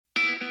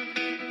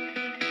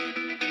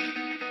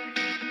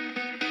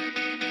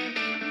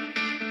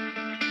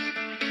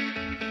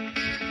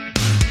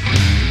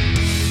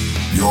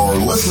You're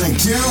listening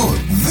to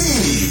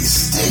the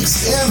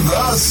Sticks in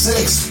the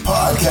Six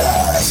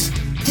podcast.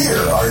 Here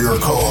are your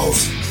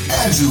co-hosts,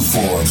 Andrew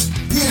Forbes,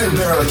 Peter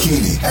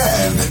Baracchini,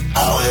 and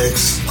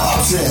Alex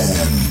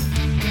Hobson.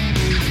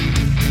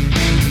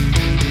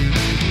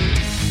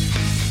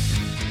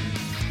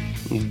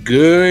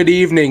 Good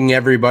evening,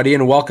 everybody,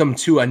 and welcome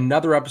to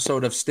another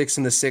episode of Sticks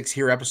in the Six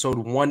here, episode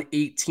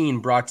 118,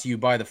 brought to you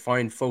by the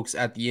fine folks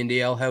at the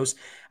Indie Ale House,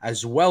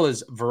 as well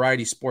as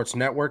Variety Sports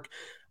Network.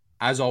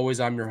 As always,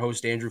 I'm your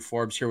host, Andrew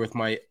Forbes, here with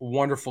my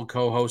wonderful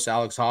co-hosts,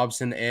 Alex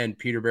Hobson and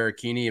Peter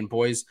Baracchini. And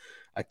boys,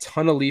 a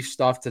ton of Leaf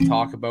stuff to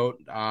talk about.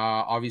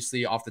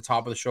 Obviously, off the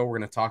top of the show, we're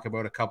going to talk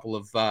about a couple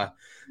of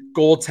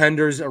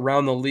goaltenders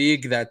around the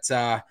league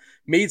that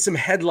made some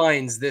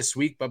headlines this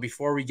week. But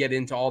before we get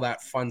into all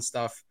that fun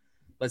stuff,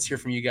 let's hear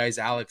from you guys.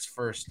 Alex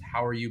first.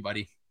 How are you,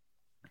 buddy?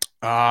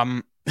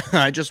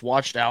 I just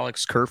watched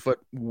Alex Kerfoot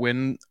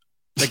win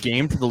the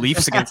game for the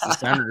Leafs against the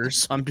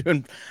Senators. I'm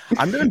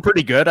doing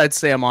pretty good. I'd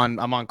say I'm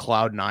on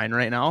cloud nine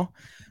right now.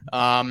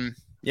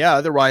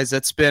 Otherwise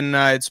it's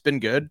been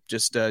good.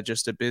 Just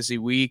a busy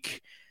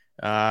week.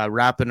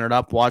 Wrapping it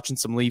up, watching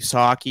some Leafs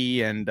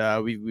hockey, and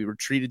we were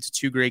treated to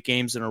two great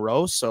games in a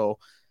row. So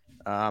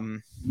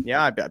I've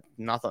got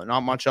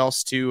not much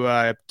else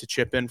to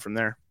chip in from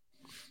there.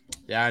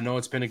 Yeah, I know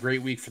it's been a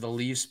great week for the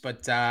Leafs,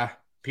 but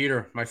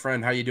Peter, my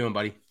friend, how you doing,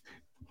 buddy?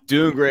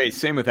 Doing great.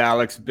 Same with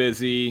Alex.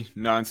 Busy,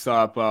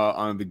 nonstop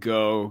on the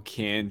go.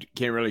 Can't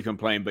really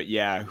complain. But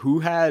yeah, who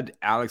had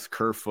Alex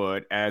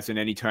Kerfoot as an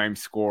anytime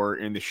scorer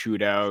in the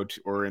shootout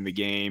or in the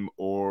game,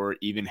 or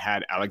even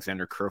had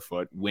Alexander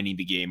Kerfoot winning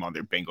the game on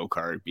their bingo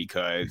card?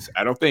 Because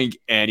I don't think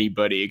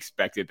anybody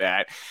expected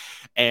that.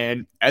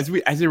 And as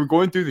they were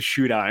going through the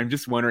shootout, I'm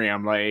just wondering,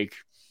 I'm like,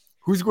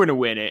 who's going to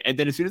win it? And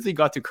then as soon as he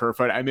got to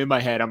Kerfoot, I'm in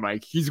my head, I'm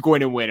like, he's going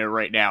to win it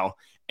right now.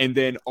 And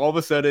then all of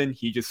a sudden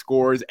he just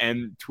scores,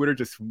 and Twitter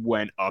just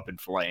went up in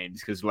flames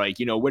because, like,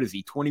 you know, what is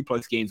he, 20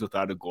 plus games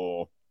without a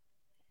goal,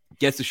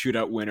 gets the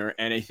shootout winner.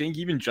 And I think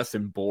even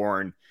Justin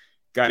Bourne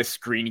got a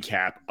screen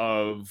cap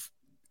of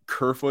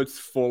Kerfoot's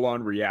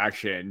full-on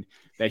reaction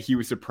that he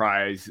was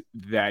surprised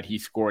that he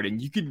scored.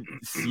 And you could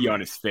see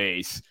on his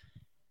face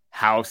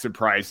how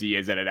surprised he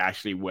is that it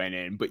actually went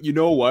in. But you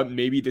know what?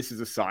 Maybe this is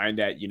a sign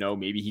that, you know,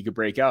 maybe he could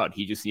break out.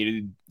 He just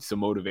needed some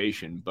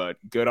motivation, but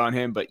good on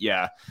him. But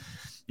yeah,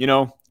 you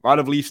know, a lot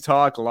of Leafs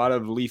talk, a lot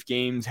of Leaf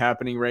games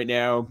happening right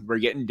now. We're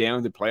getting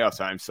down to playoff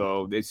time,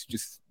 so it's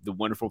just the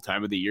wonderful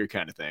time of the year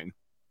kind of thing.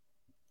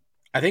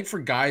 I think for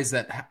guys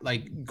that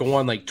like go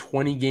on like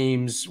 20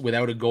 games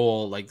without a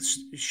goal, like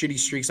shitty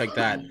streaks like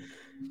that,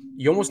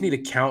 you almost need to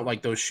count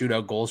like those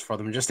shootout goals for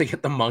them just to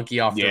get the monkey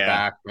off their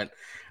back. But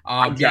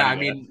I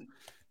mean,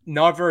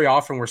 not very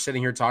often we're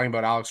sitting here talking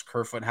about Alex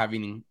Kerfoot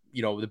having,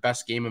 you know, the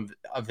best game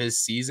of his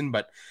season,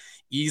 but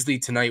easily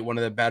tonight, one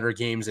of the better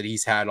games that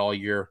he's had all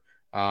year.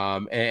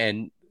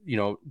 And you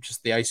know,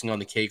 just the icing on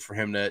the cake for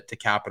him to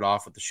cap it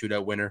off with the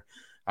shootout winner,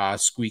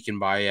 squeaking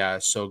by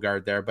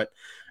Sogard there. But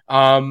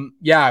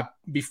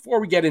before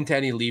we get into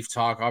any Leaf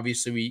talk,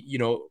 obviously we, you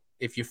know,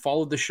 if you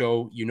followed the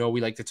show, you know,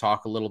 we like to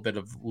talk a little bit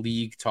of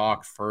league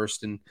talk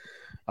first. And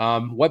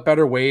what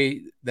better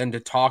way than to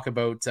talk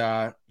about,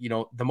 you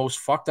know, the most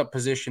fucked up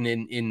position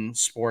in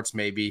sports,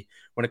 maybe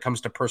when it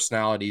comes to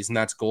personalities, and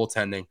that's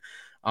goaltending.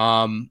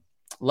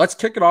 Let's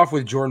kick it off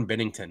with Jordan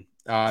Binnington.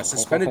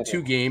 Suspended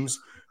 2 games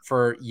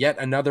for yet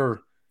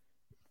another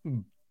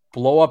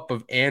blow up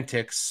of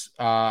antics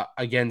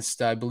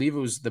against, I believe it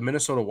was the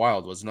Minnesota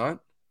Wild, was it not?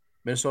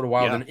 Minnesota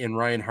Wild in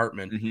Ryan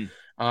Hartman.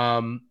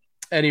 Mm-hmm.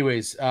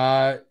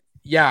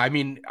 I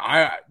mean,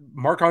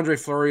 Marc-Andre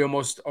Fleury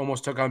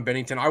almost took on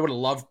Binnington. I would have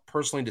loved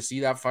personally to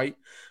see that fight.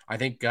 I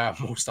think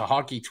most of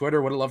hockey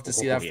Twitter would have loved to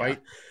see that fight.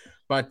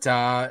 But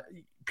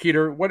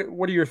Peter, what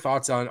are your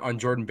thoughts on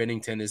Jordan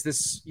Binnington? Is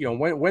this, you know,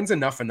 when's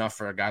enough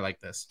for a guy like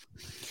this?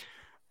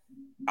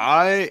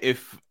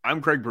 If I'm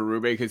Craig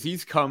Berube, because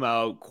he's come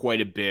out quite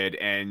a bit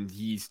and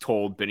he's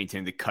told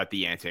Binnington to cut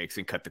the antics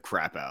and cut the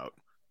crap out.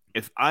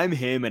 If I'm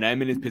him and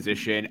I'm in his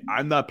position,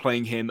 I'm not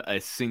playing him a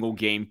single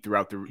game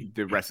throughout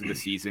the rest of the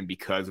season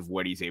because of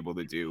what he's able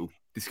to do.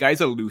 This guy's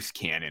a loose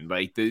cannon.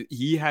 Like,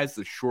 he has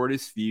the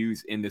shortest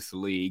fuse in this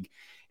league,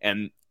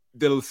 and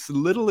the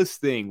littlest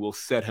thing will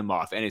set him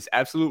off. And it's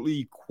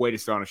absolutely quite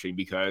astonishing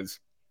because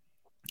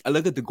I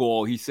look at the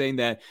goal. He's saying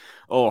that,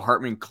 oh,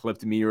 Hartman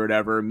clipped me or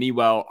whatever.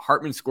 Meanwhile,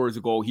 Hartman scores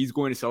a goal. He's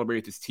going to celebrate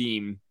with his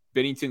team.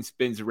 Binnington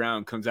spins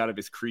around, comes out of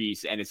his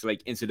crease, and it's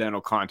like incidental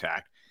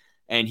contact.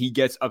 And he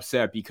gets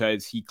upset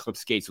because he clips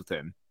skates with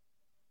him.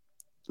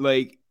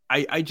 Like,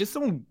 I just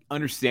don't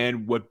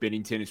understand what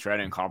Binnington is trying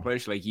to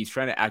accomplish. Like, he's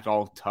trying to act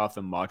all tough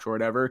and macho or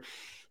whatever.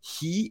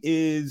 He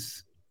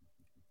is,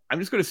 I'm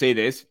just going to say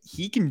this.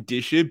 He can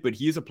dish it, but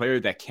he is a player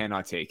that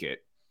cannot take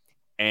it.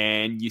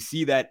 And you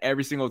see that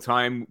every single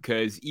time,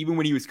 because even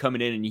when he was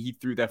coming in and he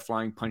threw that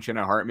flying punch in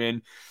at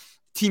Hartman,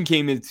 team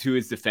came into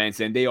his defense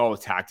and they all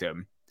attacked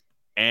him.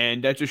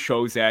 And that just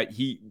shows that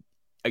he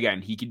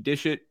can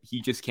dish it.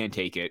 He just can't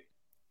take it.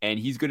 And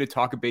he's going to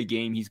talk a big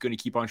game. He's going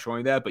to keep on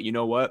showing that. But you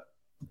know what?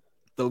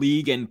 the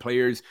league and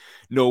players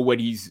know what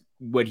he's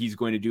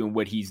going to do and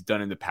what he's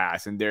done in the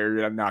past, and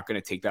they're not going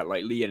to take that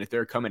lightly. And if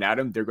they're coming at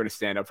him, they're going to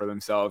stand up for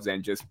themselves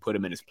and just put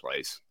him in his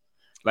place.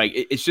 Like,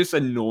 it's just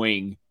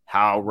annoying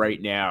how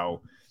right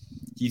now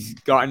he's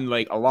gotten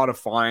like a lot of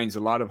fines, a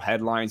lot of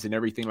headlines and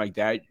everything like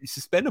that.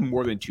 Suspend him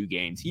more than 2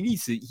 games. He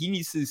needs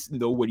to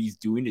know what he's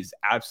doing is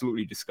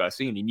absolutely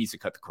disgusting, and he needs to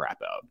cut the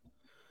crap out.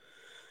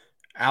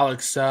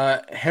 Alex,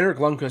 Henrik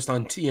Lundqvist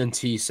on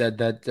TNT said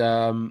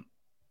that,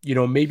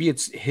 maybe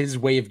it's his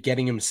way of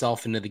getting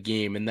himself into the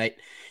game, and that,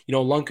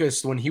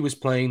 Lundqvist, when he was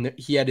playing,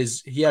 he had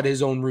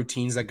his own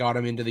routines that got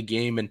him into the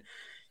game, and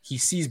he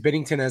sees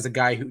Binnington as a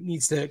guy who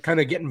needs to kind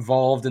of get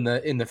involved in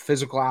the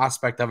physical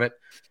aspect of it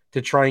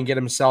to try and get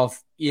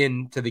himself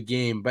into the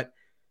game. But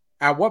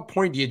at what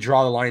point do you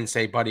draw the line and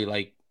say, buddy,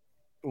 like,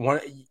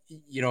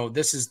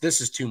 this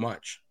is too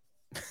much?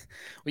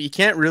 Well, you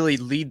can't really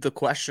lead the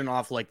question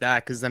off like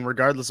that, because then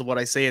regardless of what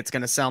I say, it's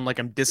going to sound like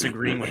I'm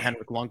disagreeing with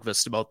Henrik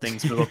Lundqvist about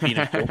things about being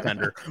a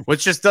goaltender,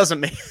 which just doesn't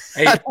make.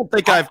 Hey, I don't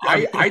think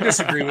I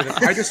disagree with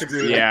it. I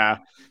disagree with it. Yeah.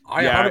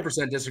 I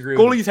 100% disagree.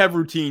 Goalies have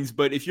routines,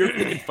 but if you're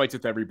picking fights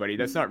with everybody,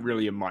 that's not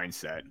really a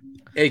mindset.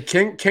 Hey,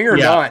 king or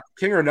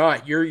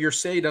not, your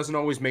say doesn't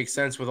always make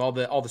sense with all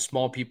the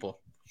small people.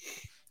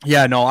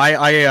 Yeah, no,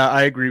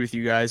 I agree with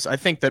you guys. I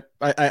think that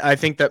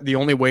the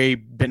only way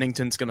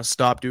Binnington's going to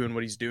stop doing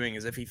what he's doing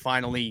is if he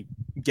finally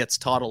gets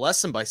taught a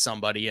lesson by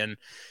somebody. And,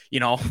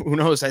 who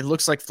knows? It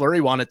looks like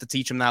Fleury wanted to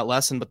teach him that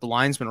lesson, but the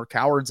linesmen were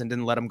cowards and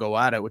didn't let him go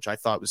at it, which I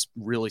thought was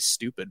really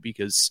stupid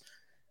because,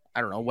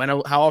 I don't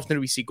know, how often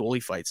do we see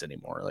goalie fights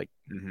anymore? Like,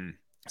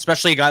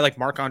 especially a guy like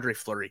Marc-Andre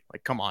Fleury.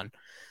 Like, come on.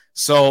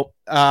 So,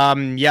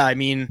 yeah, I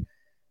mean,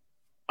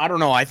 I don't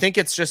know. I think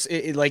it's just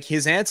like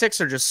his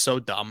antics are just so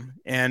dumb.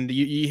 And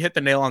you hit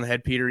the nail on the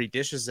head, Peter. He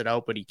dishes it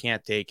out, but he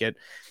can't take it.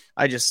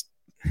 I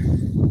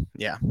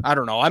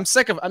don't know. I'm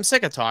sick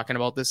of talking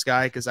about this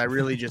guy because I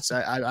really just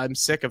I'm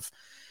sick of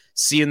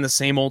seeing the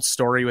same old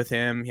story with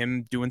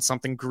him doing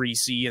something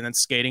greasy and then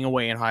skating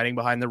away and hiding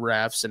behind the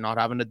refs and not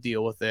having to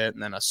deal with it,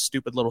 and then a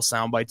stupid little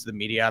soundbite to the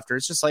media after.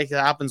 It's just like it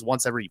happens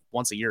once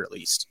a year at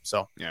least.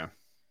 So yeah,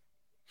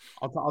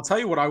 I'll tell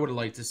you what I would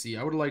like to see.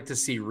 I would like to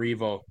see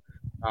Revo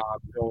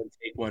go and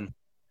take one,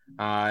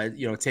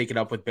 take it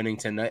up with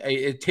Binnington.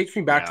 It takes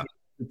me back to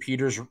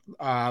Peter's,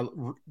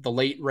 the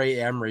late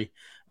Ray Emery,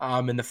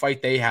 in the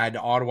fight they had,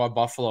 Ottawa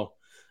Buffalo.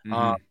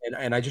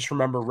 And I just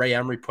remember Ray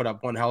Emery put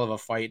up one hell of a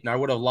fight, and I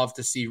would have loved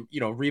to see,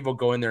 Revo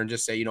go in there and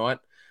just say, you know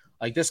what,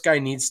 like this guy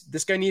needs,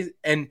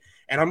 and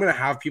I'm going to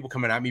have people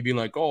coming at me being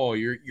like, oh,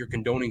 you're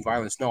condoning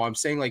violence. No, I'm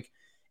saying like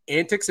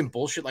antics and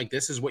bullshit like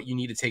this is what you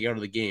need to take out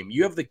of the game.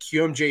 You have the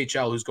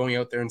QMJHL who's going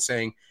out there and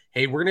saying,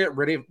 hey, we're going to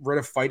get rid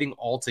of fighting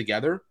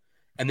altogether.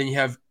 And then you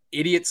have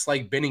idiots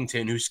like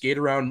Binnington who skate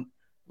around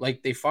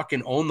like they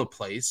fucking own the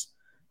place.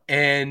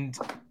 And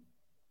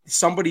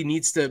somebody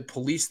needs to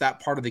police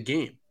that part of the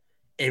game.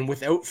 And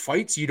without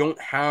fights, you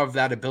don't have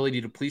that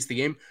ability to police the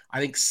game. I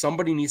think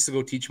somebody needs to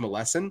go teach him a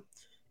lesson.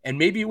 And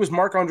maybe it was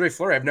Marc-Andre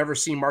Fleury. I've never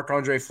seen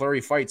Marc-Andre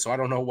Fleury fight, so I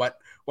don't know what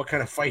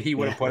kind of fight he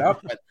would have put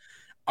up. But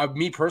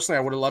me personally,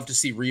 I would have loved to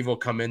see Revo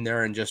come in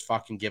there and just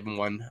fucking give him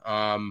one.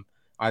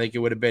 I think it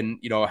would have been,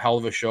 a hell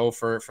of a show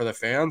for the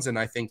fans. And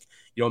I think,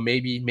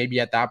 maybe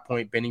at that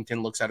point,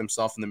 Binnington looks at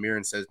himself in the mirror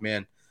and says,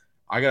 man,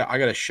 I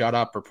gotta shut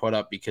up or put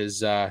up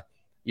because, I'm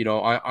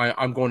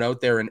going out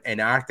there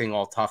and acting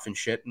all tough and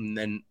shit. And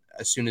then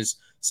as soon as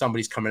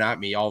somebody's coming at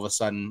me, all of a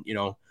sudden,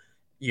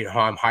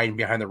 I'm hiding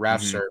behind the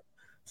refs or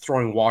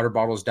throwing water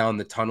bottles down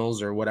the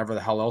tunnels or whatever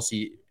the hell else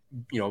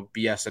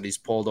BS that he's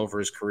pulled over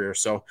his career.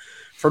 So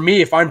for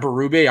me, if I'm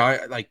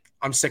Berube,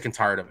 I'm sick and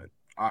tired of it.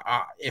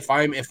 If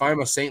I'm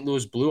a St.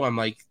 Louis Blue, I'm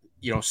like,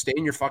 stay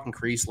in your fucking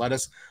crease. Let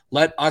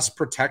us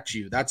protect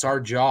you. That's our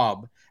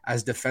job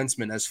as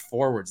defensemen, as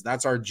forwards.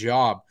 That's our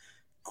job.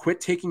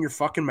 Quit taking your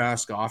fucking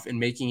mask off and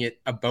making it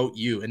about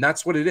you. And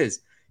that's what it is.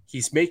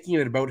 He's making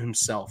it about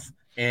himself.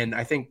 And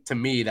I think to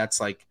me,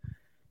 that's like,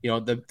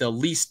 the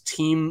least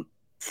team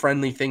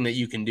friendly thing that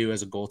you can do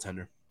as a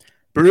goaltender.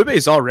 Berube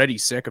is already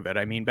sick of it.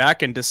 I mean,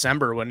 back in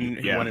December when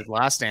his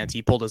last antic,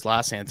 he pulled his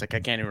last antic. I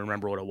can't even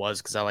remember what it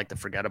was because I like to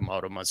forget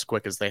about them as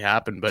quick as they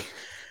happen. But,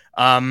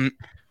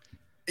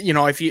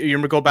 if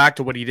you go back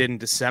to what he did in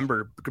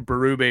December,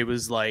 Berube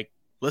was like,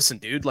 listen,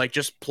 dude, like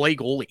just play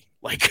goalie.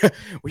 Like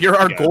you're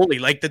our goalie.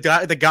 Like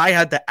the guy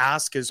had to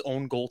ask his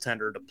own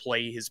goaltender to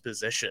play his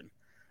position.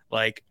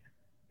 Like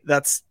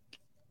that's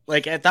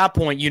like at that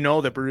point,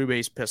 that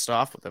Berube's pissed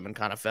off with him and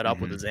kind of fed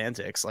up with his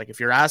antics. Like if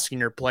you're asking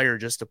your player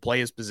just to play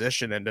his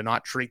position and to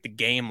not treat the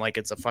game like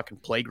it's a fucking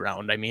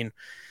playground, I mean,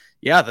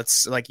 yeah,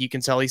 that's like you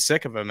can tell he's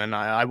sick of him, and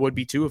I would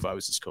be too if I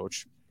was his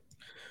coach.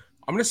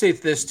 I'm gonna say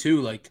this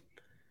too. Like,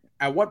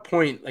 at what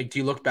point, like, do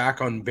you look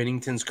back on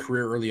Binnington's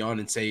career early on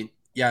and say,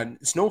 yeah,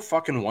 it's no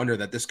fucking wonder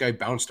that this guy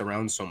bounced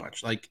around so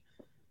much. Like,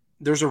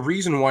 there's a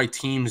reason why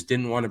teams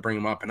didn't want to bring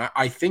him up. And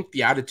I think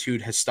the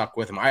attitude has stuck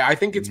with him. I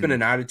think it's been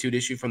an attitude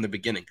issue from the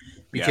beginning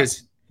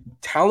because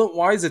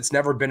talent-wise, it's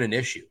never been an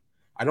issue.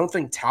 I don't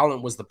think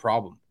talent was the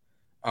problem.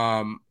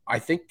 I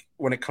think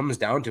when it comes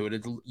down to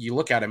it, you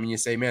look at him and you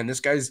say, man, this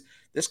guy's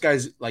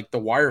like the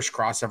wires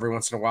cross every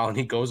once in a while, and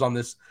he goes on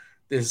this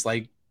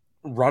like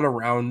run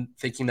around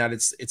thinking that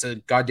it's a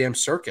goddamn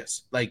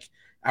circus. Like,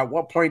 at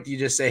what point do you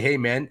just say, hey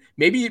man,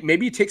 maybe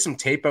you take some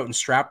tape out and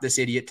strap this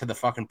idiot to the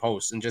fucking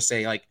post and just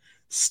say, like,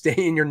 stay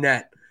in your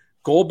net.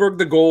 Goldberg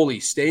the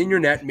goalie, stay in your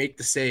net, make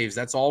the saves.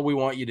 That's all we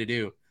want you to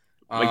do.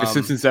 Like the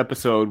Simpsons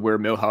episode where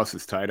Milhouse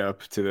is tied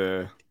up to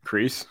the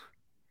crease.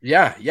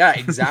 Yeah,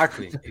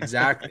 exactly.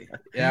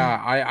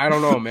 Yeah, I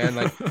don't know, man.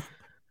 Like,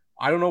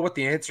 I don't know what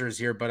the answer is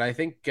here, but I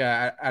think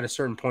at a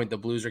certain point, the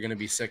Blues are going to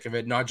be sick of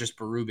it. Not just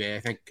Berube. I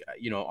think,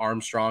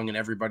 Armstrong and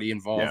everybody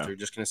involved are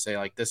just going to say,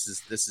 like, this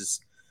is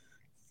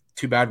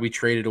too bad we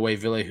traded away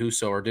Ville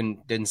Husso or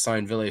didn't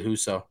sign Ville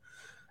Husso.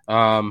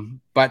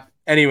 But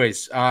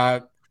anyways,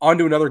 on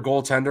to another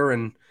goaltender.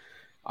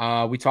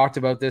 And we talked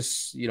about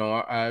this,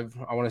 I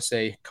want to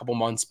say a couple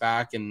months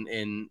back,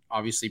 and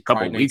obviously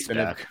Pride Night's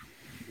back.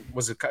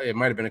 It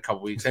might have been a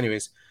couple weeks.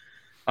 Anyways,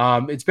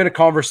 it's been a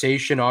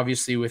conversation,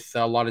 obviously, with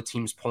a lot of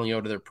teams pulling out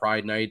of their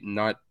Pride Night and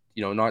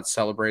not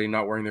celebrating,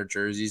 not wearing their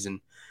jerseys.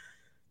 And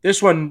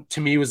this one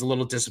to me was a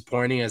little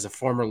disappointing as a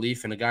former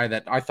Leaf and a guy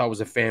that I thought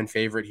was a fan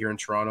favorite here in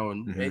Toronto.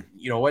 And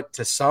you know what?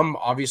 To some,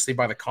 obviously,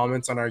 by the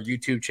comments on our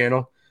YouTube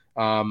channel,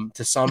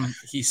 to some,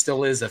 he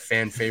still is a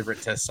fan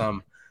favorite to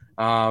some.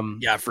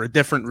 For a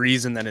different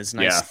reason than his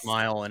nice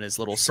smile and his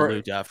little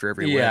salute after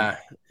every win. Yeah,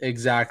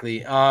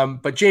 exactly.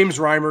 But James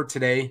Reimer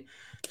today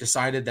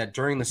decided that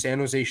during the San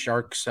Jose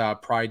Sharks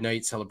Pride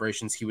Night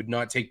celebrations, he would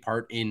not take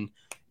part in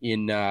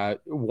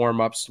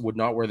warm-ups, would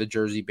not wear the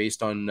jersey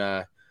based on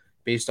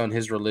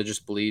his religious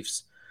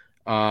beliefs.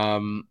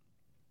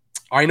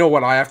 I know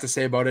what I have to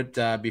say about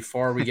it.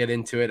 Before we get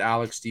into it,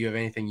 Alex, do you have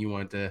anything you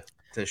want to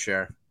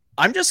share?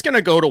 I'm just going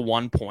to go to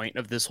one point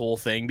of this whole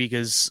thing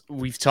because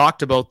we've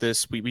talked about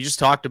this. We just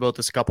talked about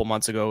this a couple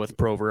months ago with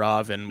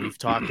Provorov, and we've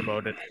talked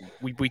about it.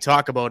 We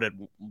talk about it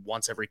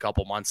once every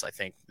couple months, I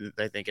think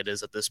it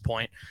is at this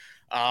point.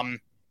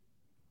 I'm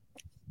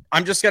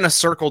just going to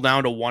circle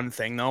down to one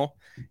thing, though,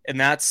 and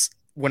that's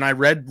when I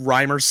read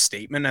Reimer's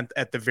statement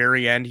at the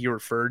very end, he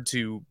referred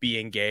to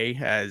being gay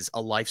as a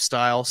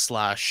lifestyle /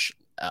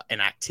 an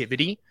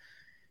activity.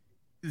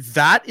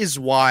 That is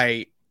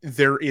why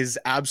there is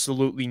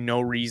absolutely no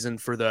reason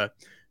for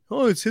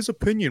it's his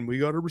opinion, we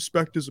got to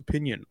respect his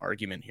opinion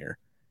argument here,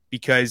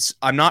 because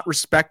I'm not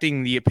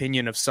respecting the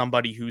opinion of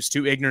somebody who's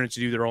too ignorant to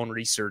do their own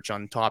research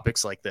on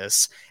topics like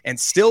this and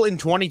still in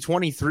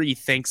 2023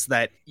 thinks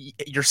that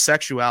your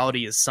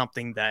sexuality is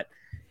something that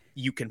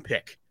you can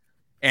pick.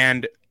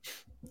 And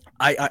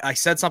I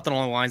said something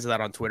along the lines of that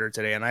on Twitter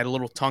today, and I had a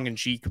little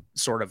tongue-in-cheek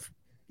sort of,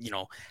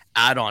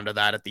 add on to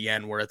that at the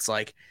end, where it's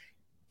like,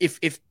 if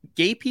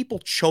gay people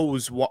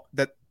chose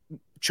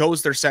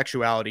their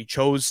sexuality,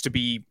 chose to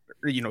be,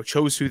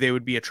 chose who they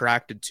would be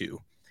attracted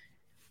to,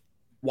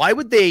 why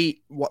would they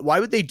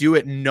do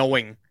it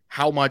knowing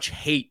how much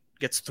hate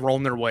gets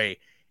thrown their way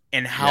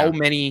and how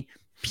many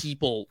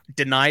people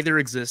deny their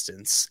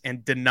existence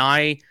and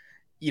deny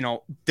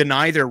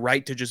their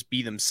right to just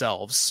be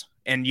themselves?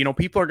 And,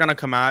 people are going to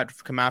come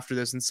after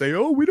this and say,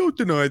 oh, we don't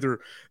deny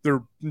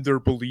their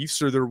beliefs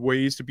or their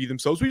ways to be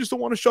themselves. We just don't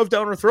want to shove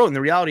down our throat. And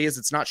the reality is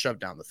it's not shoved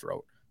down the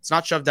throat. It's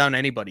not shoved down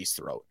anybody's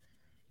throat.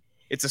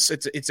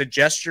 It's a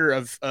gesture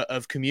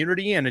of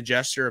community and a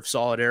gesture of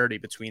solidarity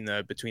between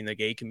the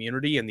gay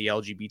community and the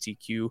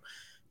LGBTQ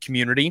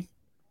community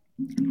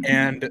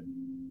and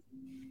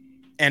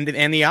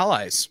the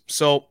allies.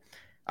 So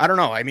I don't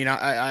know. I mean,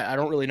 I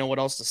don't really know what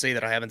else to say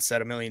that I haven't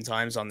said a million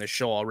times on this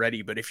show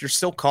already, but if you're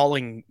still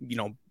calling,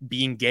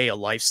 being gay a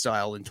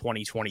lifestyle in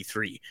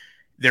 2023,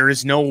 there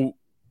is no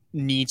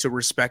need to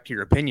respect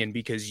your opinion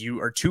because you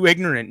are too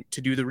ignorant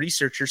to do the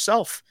research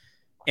yourself.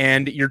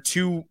 And you're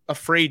too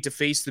afraid to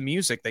face the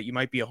music that you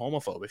might be a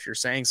homophobe if you're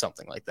saying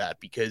something like that,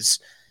 because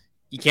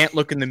you can't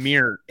look in the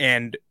mirror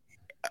and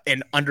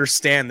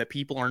understand that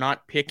people are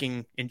not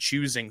picking and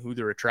choosing who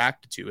they're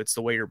attracted to. It's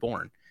the way you're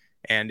born.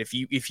 And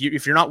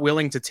if you're not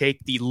willing to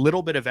take the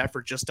little bit of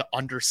effort just to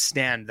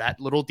understand that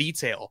little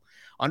detail,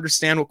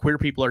 understand what queer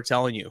people are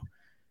telling you,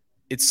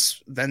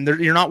 then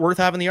you're not worth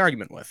having the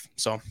argument with.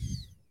 So,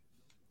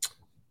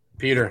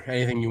 Peter,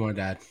 anything you want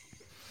to add?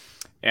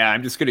 Yeah,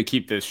 I'm just going to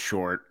keep this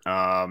short.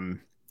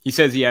 He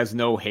says he has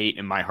no hate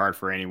in my heart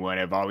for anyone.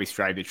 I've always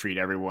tried to treat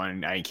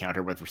everyone I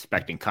encounter with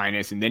respect and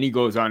kindness. And then he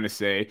goes on to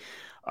say,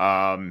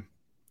 I am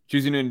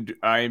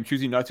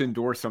choosing not to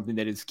endorse something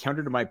that is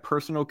counter to my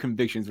personal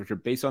convictions, which are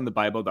based on the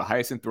Bible, the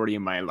highest authority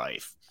in my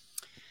life.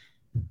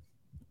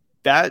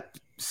 That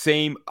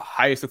same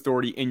highest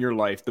authority in your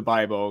life, the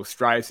Bible,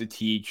 strives to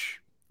teach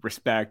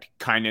respect,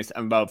 kindness,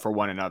 and love for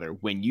one another.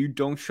 When you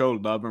don't show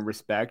love and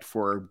respect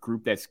for a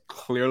group that's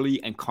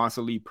clearly and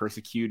constantly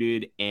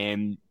persecuted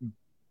and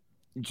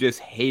just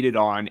hated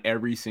on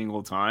every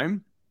single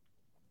time,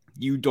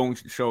 you don't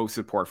show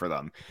support for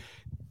them.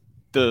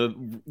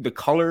 The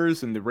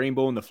colors and the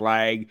rainbow and the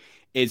flag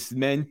is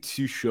meant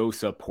to show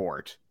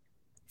support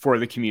for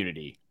the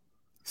community.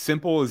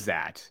 Simple as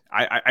that.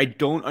 I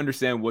don't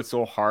understand what's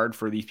so hard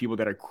for these people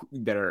that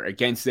are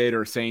against it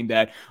or saying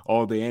that,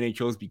 oh, the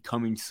NHL is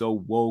becoming so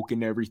woke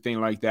and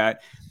everything like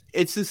that.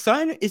 It's a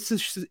sign. It's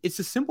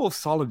a symbol of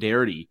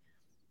solidarity.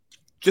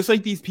 Just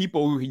like these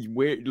people who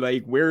wear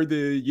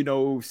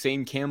the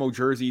same camo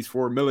jerseys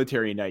for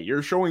military night.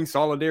 You're showing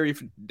solidarity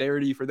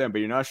for them, but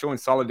you're not showing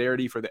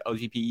solidarity for the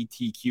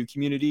LGBTQ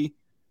community.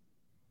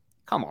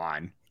 Come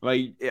on.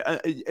 Like,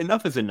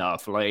 enough is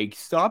enough. Like,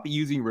 stop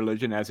using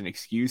religion as an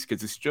excuse,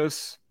 because it's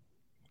just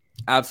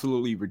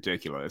absolutely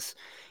ridiculous.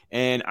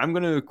 And I'm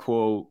going to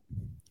quote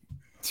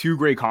two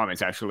great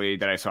comments, actually,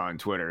 that I saw on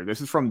Twitter. This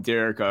is from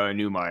Derek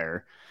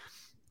Newmeyer.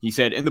 He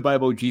said, in the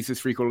Bible, Jesus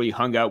frequently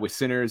hung out with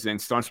sinners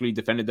and staunchly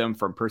defended them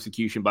from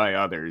persecution by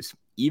others.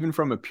 Even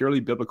from a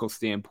purely biblical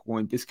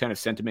standpoint, this kind of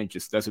sentiment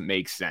just doesn't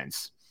make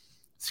sense.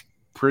 It's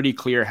pretty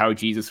clear how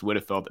Jesus would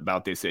have felt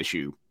about this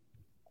issue.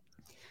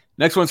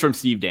 Next one's from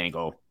Steve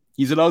Dangle.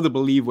 He's allowed to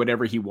believe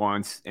whatever he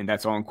wants, and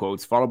that's all in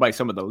quotes, followed by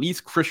some of the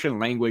least Christian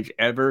language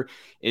ever,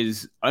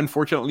 is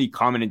unfortunately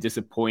common and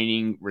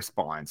disappointing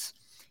response.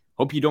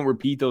 Hope you don't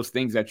repeat those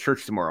things at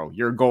church tomorrow.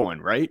 You're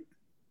going, right?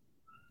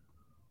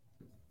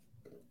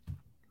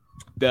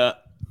 The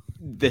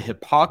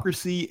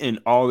hypocrisy in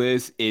all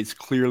this is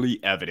clearly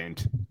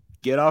evident.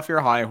 Get off your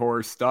high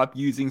horse. Stop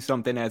using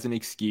something as an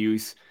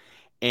excuse.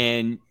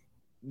 And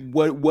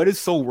what is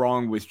so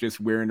wrong with just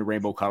wearing the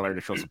rainbow color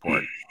to show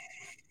support?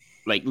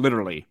 Like,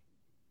 literally,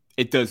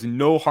 it does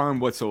no harm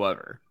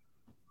whatsoever.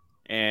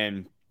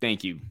 And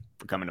thank you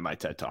for coming to my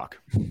TED Talk.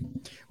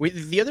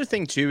 The other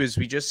thing, too, is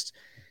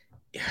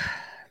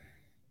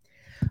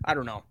I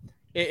don't know.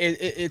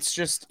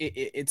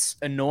 It's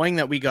annoying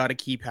that we got to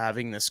keep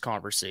having this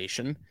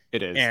conversation.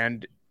 It is.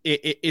 And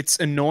it's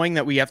annoying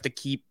that we have to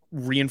keep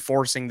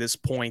reinforcing this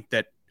point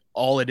that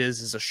all it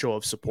is a show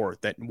of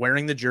support, that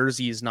wearing the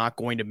jersey is not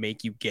going to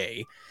make you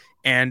gay.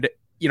 And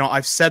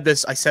I said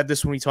this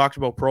when we talked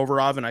about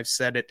Provorov, and I've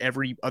said it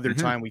every other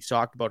time we've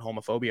talked about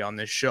homophobia on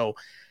this show.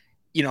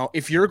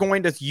 If you're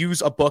going to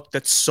use a book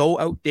that's so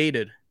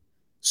outdated,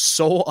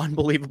 so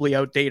unbelievably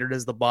outdated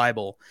as the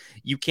Bible,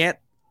 you can't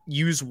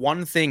use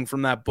one thing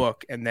from that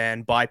book and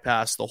then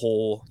bypass the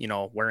whole,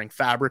 wearing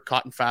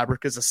cotton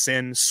fabric is a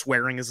sin,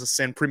 swearing is a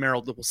sin,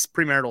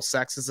 premarital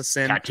sex is a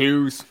sin.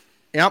 Tattoos.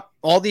 Yep.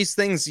 All these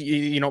things,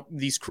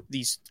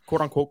 these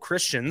quote unquote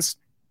Christians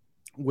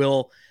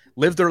will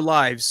live their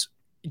lives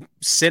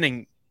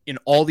sinning in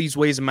all these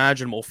ways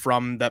imaginable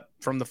from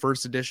the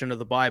first edition of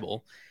the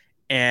Bible.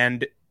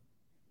 And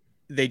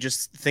they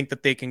just think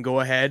that they can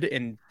go ahead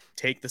and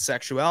take the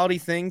sexuality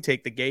thing,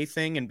 take the gay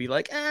thing, and be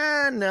like,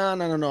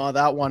 no,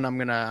 that one I'm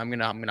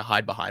gonna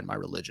hide behind my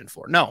religion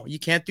for. No, you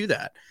can't do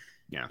that.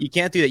 Yeah, you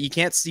can't do that. You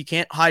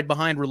can't hide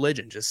behind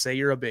religion. Just say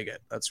you're a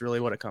bigot. That's really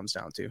what it comes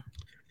down to.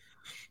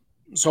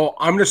 So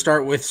I'm going to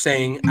start with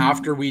saying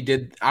after we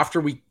did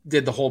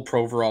the whole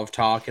Provorov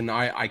talk, and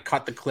I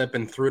cut the clip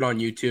and threw it on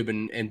YouTube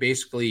and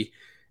basically,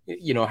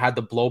 had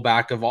the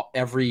blowback of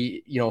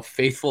every,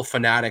 faithful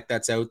fanatic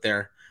that's out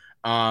there.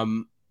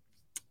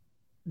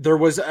 There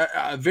was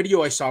a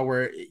video I saw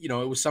where, it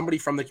was somebody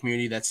from the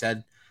community that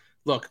said,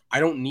 look, I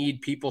don't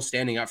need people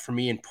standing up for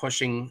me and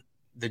pushing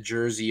the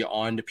jersey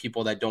on to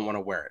people that don't want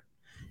to wear it.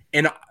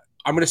 And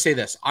I'm going to say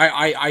this.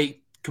 I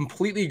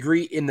completely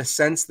agree in the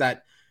sense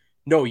that,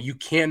 no, you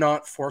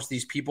cannot force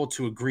these people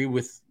to agree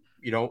with,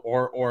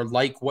 or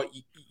like what,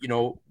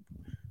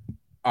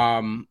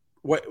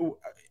 what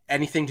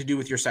anything to do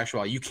with your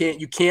sexuality. You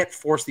can't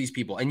force these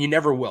people, and you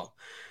never will.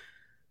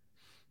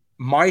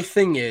 My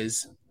thing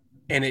is,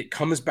 and it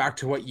comes back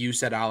to what you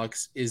said,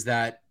 Alex, is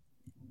that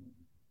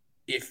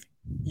if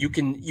you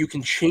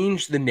can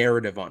change the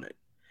narrative on it.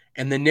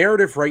 And the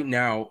narrative right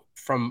now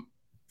from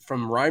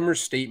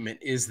Reimer's statement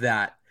is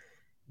that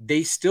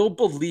they still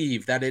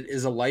believe that it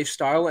is a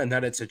lifestyle and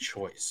that it's a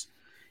choice.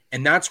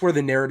 And that's where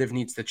the narrative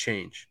needs to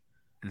change.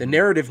 The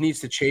narrative needs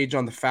to change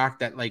on the fact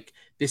that, like,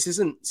 this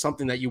isn't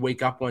something that you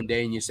wake up one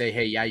day and you say,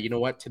 hey, yeah, you know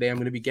what? Today I'm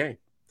going to be gay.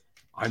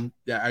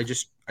 I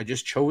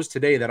just chose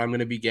today that I'm going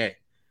to be gay.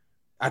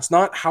 That's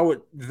not how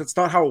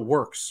it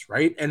works.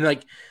 Right. And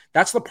like,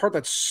 that's the part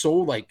that's so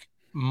like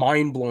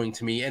mind blowing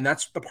to me. And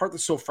that's the part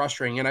that's so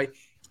frustrating. And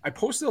I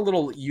posted a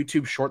little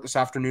YouTube short this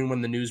afternoon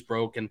when the news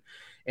broke and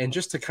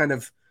just to kind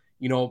of,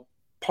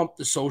 pump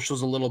the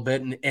socials a little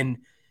bit. And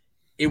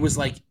it was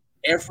like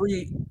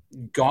every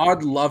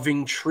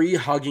God-loving,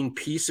 tree-hugging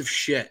piece of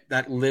shit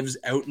that lives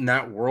out in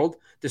that world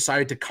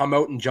decided to come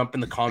out and jump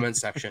in the comment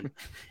section.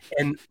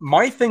 And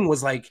my thing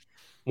was like,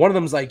 one of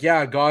them was like,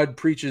 yeah, God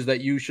preaches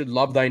that you should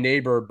love thy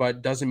neighbor,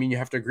 but doesn't mean you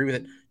have to agree with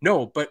it.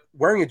 No, but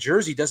wearing a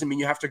jersey doesn't mean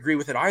you have to agree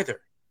with it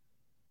either.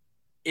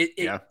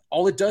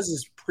 All it does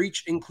is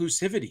preach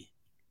inclusivity.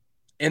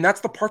 And that's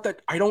the part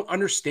that I don't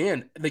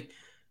understand. Like,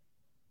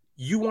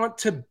 you want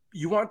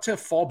to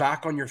fall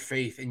back on your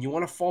faith and you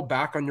want to fall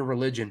back on your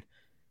religion,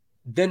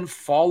 then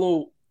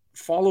follow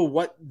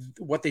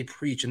what they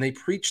preach. And they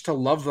preach to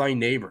love thy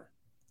neighbor,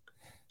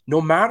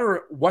 no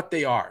matter what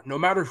they are, no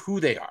matter who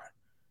they are.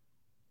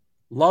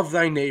 Love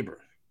thy neighbor.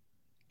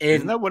 And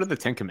isn't that one of the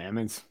 10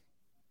 Commandments?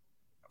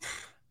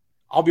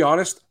 I'll be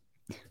honest.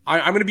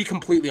 I'm going to be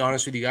completely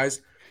honest with you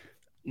guys.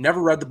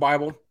 Never read the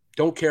Bible.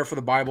 Don't care for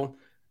the Bible.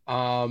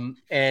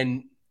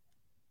 And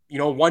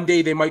one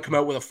day they might come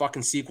out with a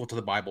fucking sequel to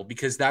the Bible,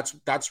 because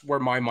that's where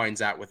my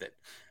mind's at with it.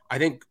 I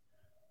think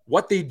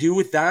what they do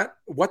with that,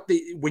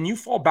 when you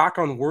fall back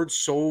on words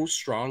so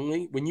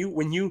strongly, when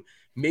you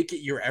make it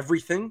your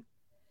everything,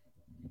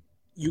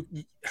 you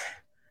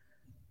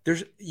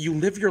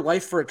live your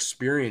life for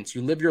experience.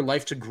 You live your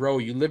life to grow.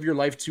 You live your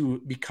life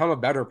to become a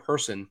better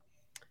person.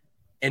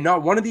 And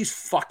not one of these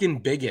fucking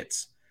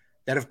bigots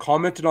that have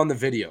commented on the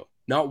video,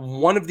 not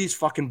one of these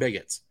fucking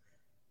bigots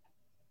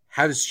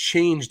has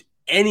changed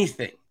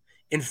anything.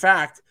 In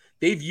fact,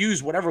 they've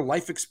used whatever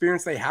life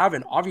experience they have,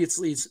 and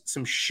obviously it's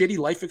some shitty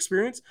life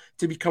experience,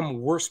 to become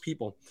worse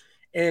people.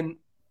 And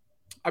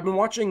I've been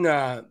watching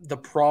The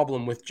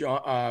Problem with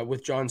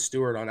Jon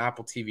Stewart on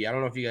Apple TV. I don't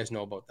know if you guys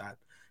know about that.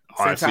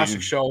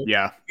 Fantastic show.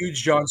 Yeah.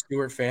 Huge Jon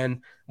Stewart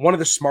fan. One of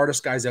the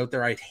smartest guys out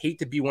there. I'd hate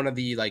to be one of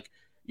the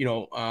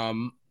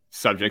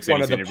subjects.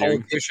 One of the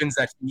politicians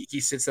that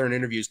he sits there and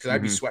interviews, because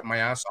I'd be sweating my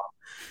ass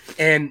off.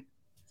 And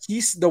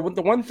he's the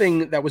one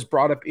thing that was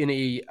brought up in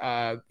he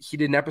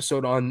did an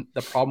episode on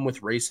the problem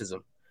with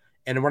racism,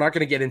 and we're not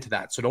going to get into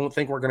that. So don't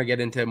think we're going to get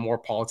into more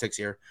politics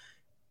here.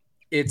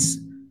 It's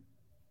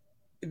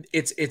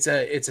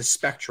a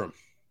spectrum,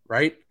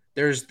 right?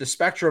 There's the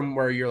spectrum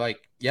where you're like,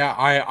 yeah,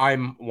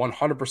 I'm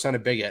 100% a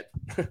bigot.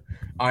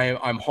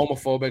 I'm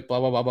homophobic, blah,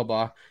 blah, blah, blah,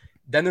 blah.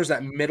 Then there's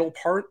that middle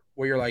part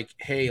where you're like,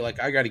 hey, like,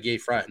 I got a gay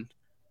friend,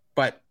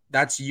 but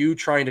that's you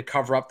trying to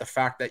cover up the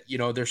fact that,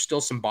 there's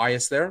still some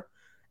bias there.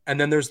 And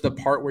then there's the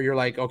part where you're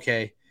like,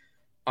 okay,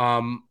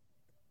 I'm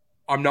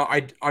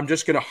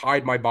just going to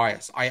hide my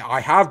bias.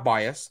 I have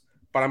bias,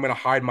 but I'm going to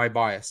hide my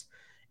bias.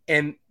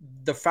 And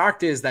the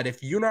fact is that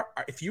if you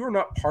are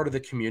not part of the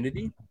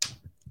community,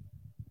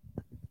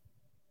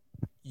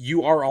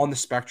 you are on the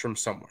spectrum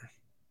somewhere.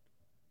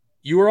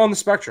 You are on the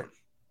spectrum.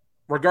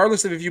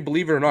 Regardless of if you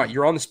believe it or not,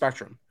 you're on the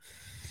spectrum.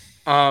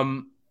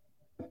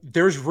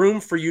 There's room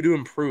for you to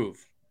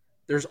improve.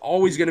 There's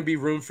always going to be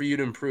room for you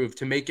to improve,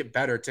 to make it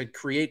better, to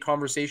create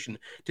conversation,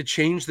 to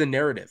change the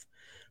narrative.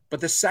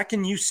 But the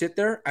second you sit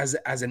there as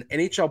an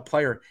NHL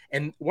player,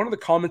 and one of the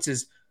comments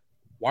is,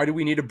 why do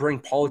we need to bring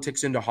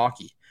politics into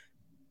hockey?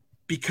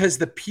 Because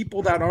the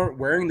people that aren't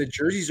wearing the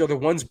jerseys are the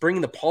ones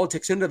bringing the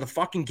politics into the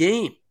fucking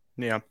game.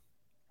 Yeah.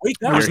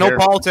 There's no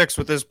politics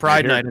with this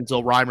Pride Night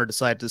until Reimer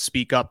decided to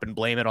speak up and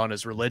blame it on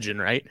his religion,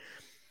 right?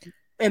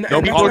 And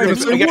people are going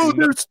to say, well,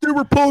 there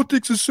were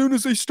politics as soon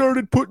as they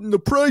started putting the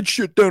Pride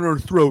shit down our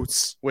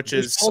throats. Which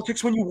is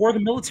politics when you wore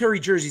the military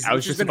jerseys,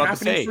 which has been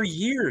happening for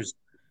years.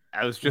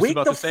 I was just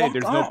about to say,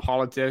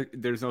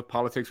 there's no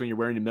politics when you're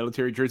wearing a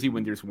military jersey,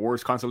 when there's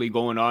wars constantly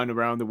going on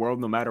around the world,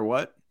 no matter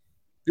what.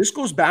 This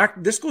goes back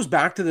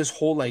to this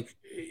whole and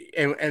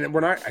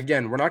we're not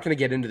going to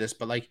get into this,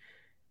 but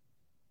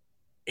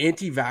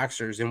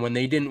anti-vaxxers, and when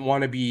they didn't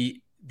want to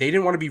be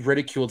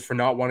ridiculed for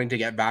not wanting to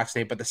get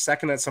vaccinated, but the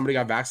second that somebody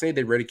got vaccinated,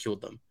 they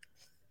ridiculed them.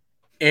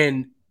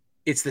 And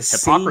it's the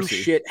same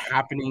shit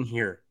happening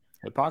here.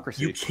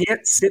 Hypocrisy. You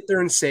can't sit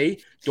there and say,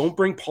 don't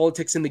bring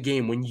politics in the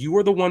game, when you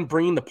are the one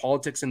bringing the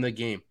politics in the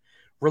game.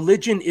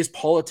 Religion is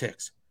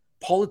politics.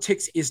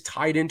 Politics is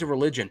tied into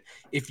religion.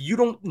 If you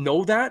don't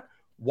know that,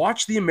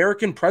 watch the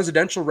American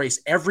presidential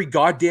race every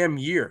goddamn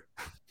year.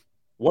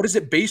 What is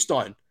it based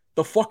on?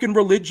 The fucking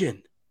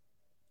religion.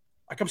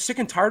 I'm sick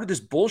and tired of this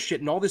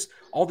bullshit and all this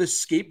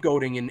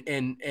scapegoating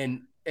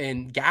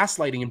and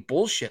gaslighting and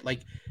bullshit.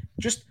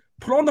 Just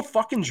put on the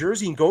fucking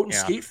jersey and go out and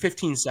skate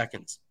 15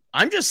 seconds.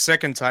 I'm just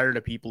sick and tired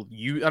of people.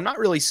 I'm not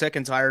really sick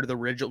and tired of the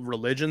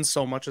religion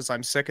so much as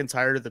I'm sick and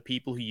tired of the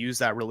people who use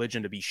that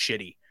religion to be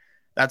shitty.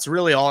 That's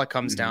really all it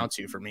comes down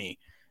to for me.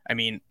 I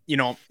mean,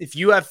 if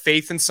you have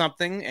faith in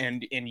something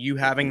and you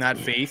having that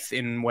faith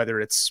in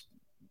whether it's,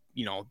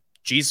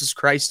 Jesus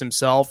Christ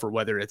himself, or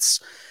whether it's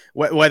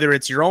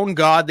your own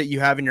God that you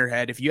have in your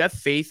head, if you have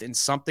faith in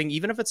something,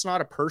 even if it's not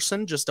a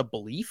person, just a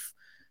belief,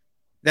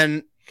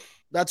 then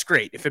that's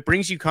great. If it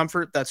brings you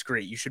comfort, that's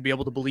great. You should be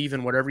able to believe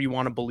in whatever you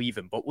want to believe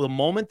in. But the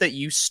moment that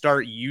you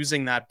start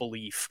using that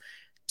belief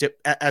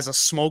as a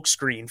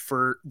smokescreen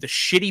for the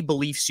shitty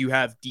beliefs you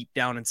have deep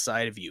down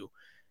inside of you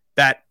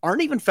that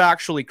aren't even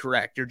factually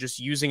correct, you're just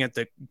using it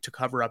to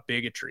cover up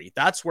bigotry.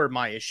 That's where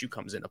my issue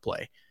comes into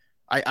play.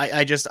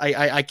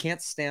 I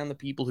can't stand the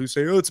people who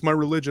say, oh, it's my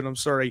religion, I'm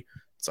sorry.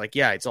 It's like,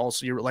 yeah, it's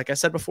also like I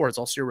said before, it's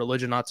also your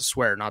religion not to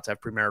swear, not to have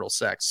premarital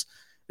sex.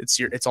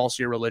 It's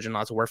also your religion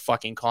not to wear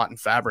fucking cotton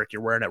fabric.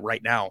 You're wearing it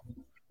right now.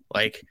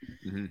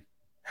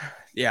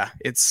 Yeah,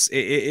 it's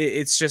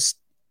just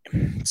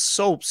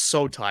so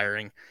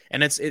tiring.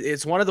 And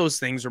it's one of those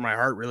things where my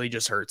heart really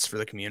just hurts for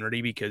the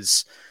community,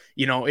 because,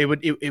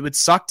 it would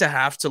suck to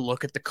have to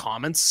look at the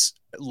comments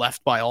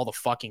left by all the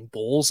fucking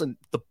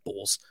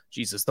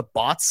the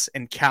bots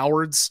and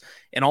cowards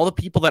and all the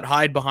people that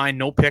hide behind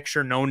no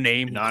picture, no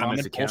name,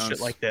 anonymous comment bullshit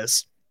like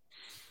this.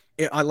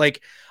 I'm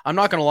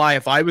not gonna lie,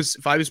 if I was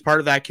part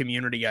of that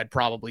community, I'd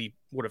probably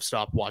would have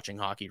stopped watching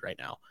hockey right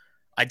now.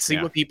 I'd see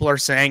what people are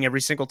saying every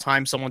single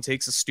time someone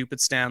takes a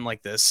stupid stand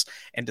like this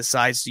and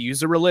decides to use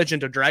the religion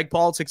to drag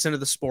politics into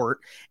the sport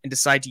and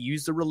decide to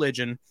use the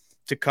religion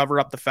to cover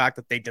up the fact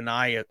that they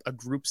deny a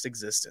group's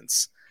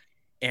existence.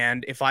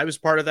 And if I was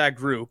part of that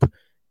group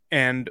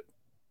and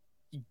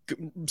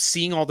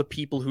seeing all the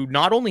people who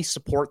not only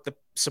support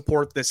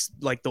this,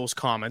 like those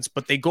comments,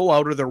 but they go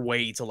out of their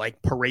way to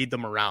like parade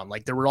them around.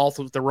 Like there were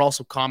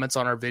also comments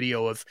on our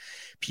video of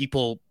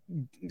people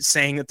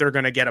saying that they're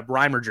going to get a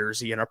Breimer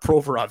jersey and a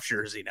Provorov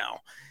jersey now.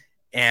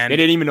 And they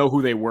didn't even know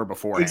who they were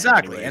before.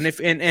 Exactly. Anyways.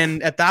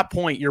 And at that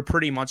point, you're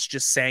pretty much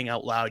just saying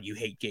out loud you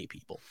hate gay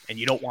people and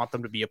you don't want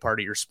them to be a part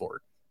of your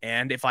sport.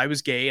 And if I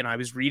was gay and I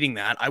was reading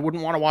that, I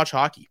wouldn't want to watch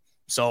hockey.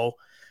 So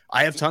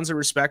I have tons of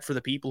respect for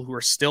the people who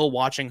are still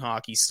watching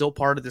hockey, still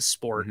part of this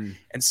sport,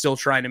 and still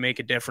trying to make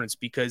a difference,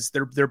 because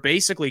they're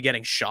basically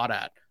getting shot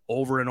at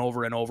over and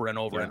over and over and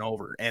over and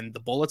over. And the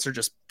bullets are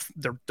just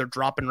they're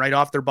dropping right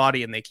off their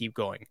body and they keep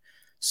going.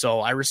 So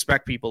I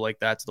respect people like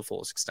that to the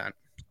fullest extent.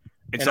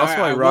 It's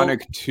also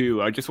ironic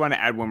too. I just want to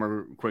add one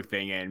more quick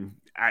thing in.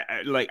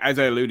 Like as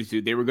I alluded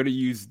to, they were going to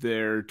use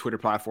their Twitter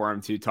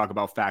platform to talk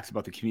about facts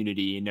about the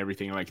community and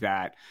everything like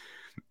that.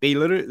 They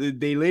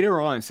later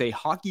on say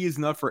hockey is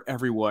not for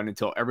everyone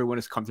until everyone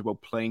is comfortable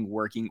playing,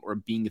 working, or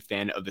being a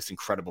fan of this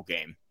incredible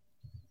game.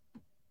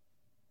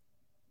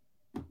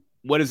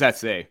 What does that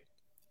say?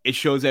 It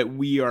shows that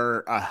we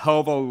are a hell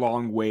of a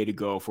long way to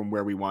go from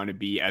where we want to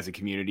be as a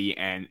community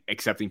and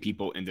accepting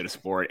people into the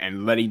sport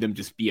and letting them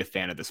just be a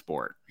fan of the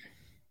sport.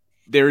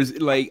 There's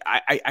like,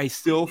 I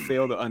still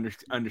fail to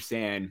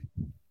understand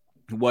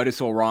what is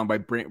so wrong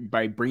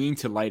by bringing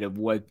to light of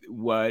what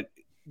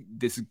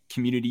this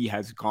community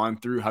has gone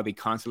through, how they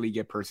constantly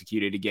get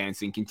persecuted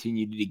against and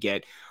continue to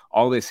get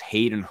all this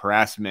hate and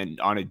harassment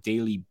on a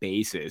daily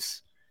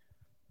basis.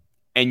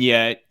 And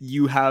yet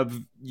you're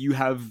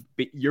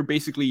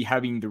basically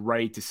having the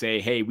right to say,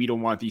 hey, we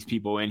don't want these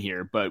people in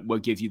here. But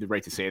what gives you the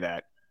right to say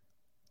that?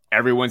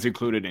 Everyone's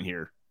included in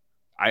here.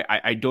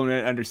 I don't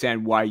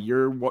understand why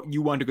you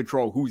want to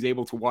control who's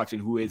able to watch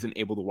and who isn't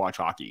able to watch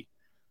hockey.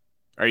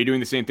 Are you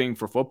doing the same thing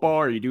for football?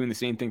 Are you doing the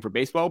same thing for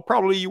baseball?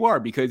 Probably you are,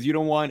 because you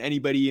don't want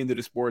anybody into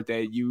the sport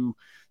that you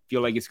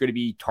feel like it's going to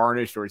be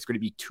tarnished or it's going to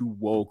be too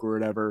woke or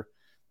whatever.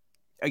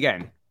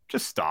 Again,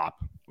 just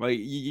stop. Like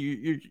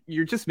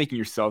you're just making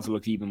yourselves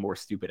look even more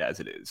stupid as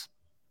it is.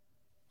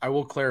 I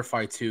will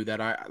clarify too that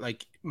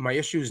my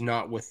issue is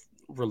not with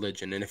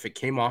religion, and if it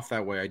came off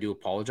that way, I do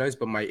apologize.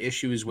 But my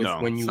issue is with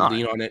when you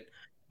lean on it.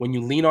 When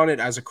you lean on it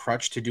as a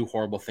crutch to do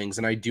horrible things,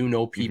 and I do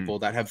know people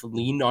that have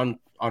leaned on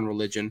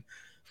religion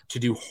to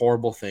do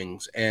horrible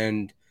things,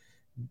 and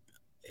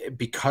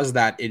because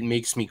that, it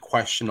makes me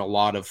question a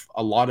lot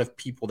of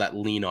people that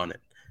lean on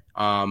it.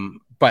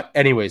 But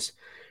anyways,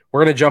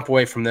 we're going to jump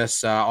away from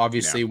this.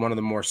 Obviously, one of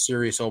the more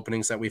serious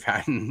openings that we've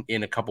had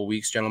in a couple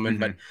weeks, gentlemen.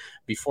 But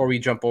before we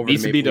jump over to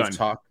Maple Leaf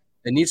talk,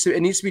 it needs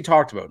to be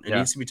talked about. It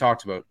needs to be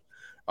talked about.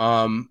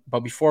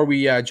 But before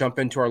we jump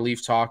into our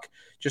Leaf talk,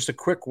 just a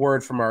quick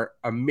word from our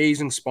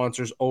amazing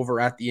sponsors over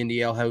at the Indie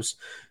Ale House.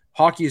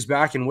 Hockey is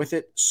back, and with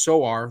it,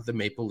 so are the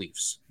Maple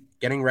Leafs.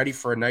 Getting ready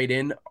for a night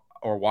in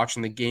or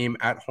watching the game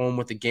at home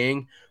with the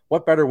gang,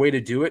 what better way to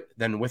do it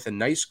than with a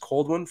nice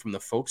cold one from the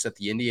folks at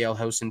the Indie Ale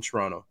House in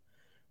Toronto.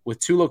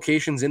 With 2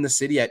 locations in the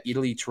city at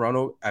Italy,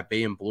 Toronto, at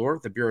Bay and Bloor,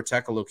 the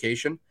Biblioteca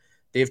location,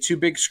 they have 2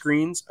 big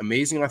screens,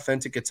 amazing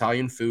authentic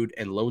Italian food,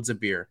 and loads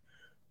of beer.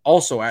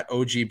 Also at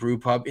OG Brew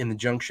Pub in the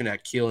Junction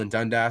at Keele and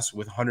Dundas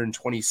with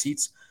 120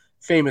 seats,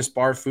 famous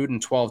bar food,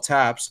 and 12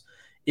 taps,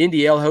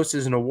 Indie Ale House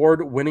is an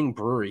award-winning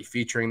brewery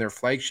featuring their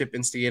flagship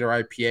Instigator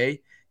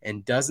IPA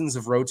and dozens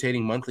of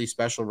rotating monthly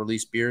special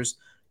release beers,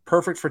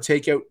 perfect for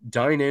takeout,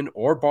 dine-in,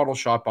 or bottle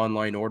shop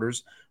online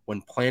orders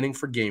when planning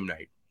for game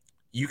night.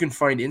 You can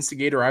find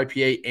Instigator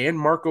IPA and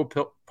Marco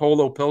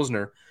Polo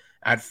Pilsner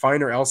at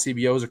finer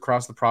LCBOs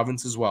across the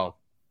province as well.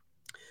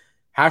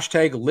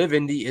 Hashtag Live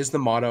Indie is the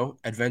motto.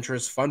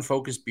 Adventurous,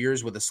 fun-focused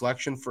beers with a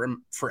selection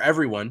for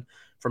everyone,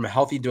 from a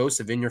healthy dose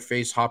of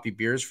in-your-face hoppy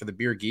beers for the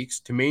beer geeks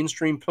to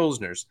mainstream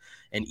pilsners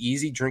and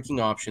easy drinking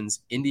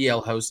options. Indie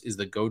Ale House is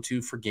the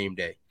go-to for game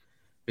day.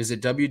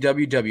 Visit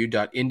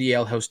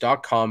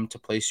www.indiealehouse.com to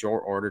place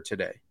your order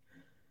today.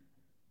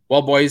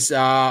 Well, boys,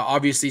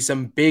 obviously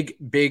some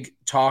big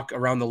talk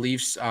around the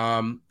Leafs.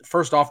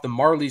 First off, the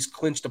Marlies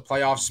clinched a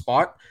playoff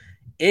spot,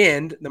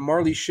 and the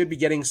Marlies should be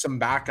getting some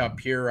backup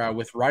here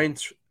with Ryan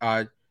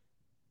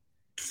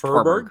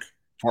Torberg.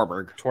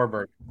 Ryan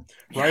Torberg.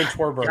 Yeah,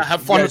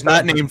 have fun with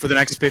that name for the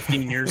next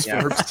 15 years.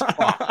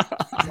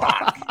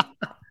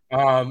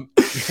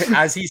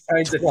 As he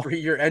signs a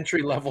 3-year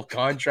entry-level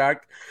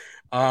contract,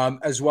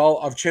 as well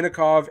of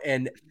Ovchynnikov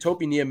and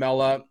Topi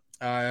Niemela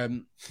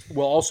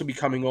will also be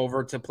coming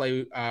over to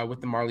play with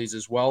the Marlies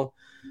as well.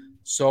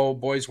 So,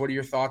 boys, what are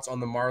your thoughts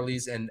on the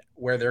Marlies and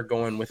where they're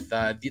going with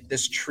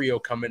this trio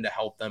coming to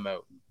help them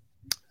out?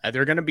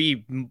 They're going to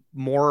be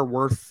more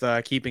worth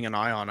keeping an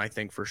eye on, I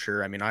think, for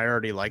sure. I mean, I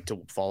already like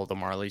to follow the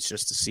Marlies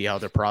just to see how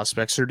their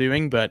prospects are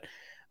doing, but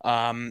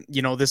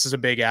this is a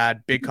big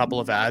couple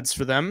of ads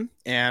for them.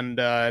 And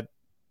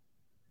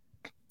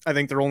I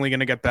think they're only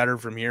going to get better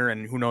from here,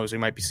 and who knows, we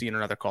might be seeing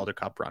another Calder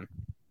Cup run.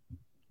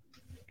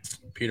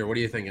 Peter, what are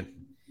you thinking?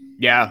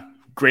 Yeah,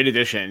 great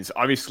additions.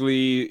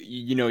 Obviously,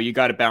 you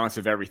got a balance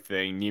of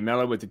everything.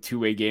 Niemela with the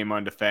two-way game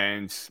on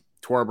defense,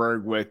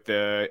 Torberg with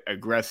the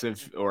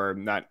aggressive, or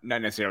not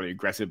necessarily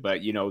aggressive,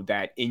 but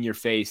that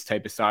in-your-face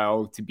type of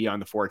style to be on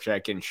the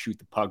forecheck and shoot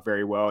the puck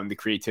very well, and the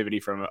creativity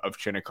of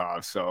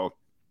Chinnikov. So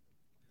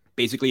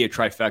basically a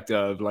trifecta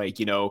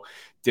of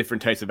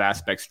different types of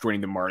aspects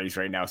joining the Marlies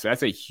right now. So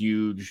that's a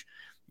huge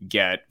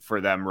get for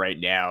them right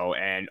now.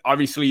 And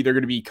obviously they're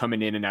going to be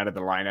coming in and out of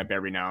the lineup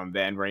every now and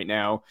then right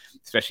now,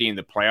 especially in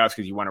the playoffs,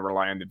 because you want to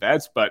rely on the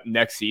vets. But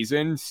next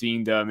season,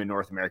 seeing them in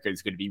North America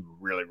is going to be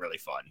really, really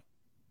fun.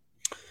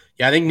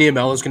 Yeah, I think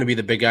Niemela is going to be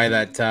the big guy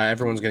that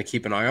everyone's going to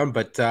keep an eye on.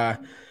 But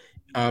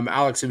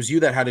Alex, it was you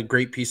that had a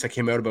great piece that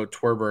came out about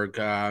Torberg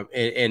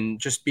and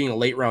just being a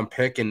late round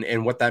pick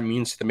and what that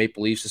means to the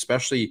Maple Leafs,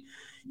 especially,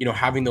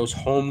 having those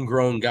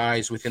homegrown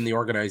guys within the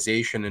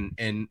organization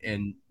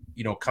and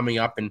coming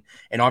up and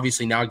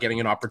obviously now getting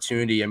an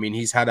opportunity. I mean,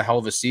 he's had a hell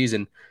of a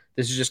season.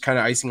 This is just kind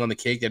of icing on the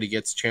cake that he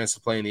gets a chance to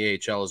play in the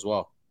AHL as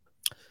well.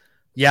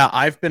 Yeah,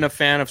 I've been a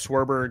fan of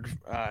Swerberg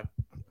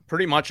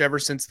pretty much ever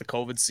since the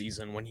COVID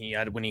season when he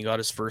got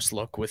his first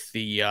look with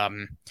the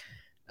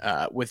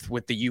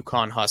with the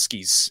Yukon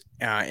Huskies,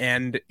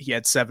 and he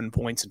had 7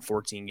 points in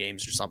 14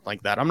 games or something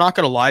like that. I'm not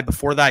going to lie,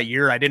 before that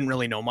year, I didn't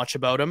really know much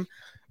about him.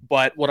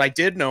 But what I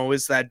did know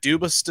is that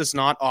Dubas does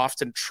not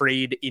often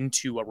trade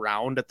into a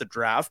round at the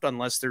draft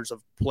unless there's a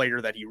player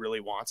that he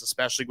really wants,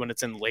 especially when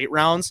it's in late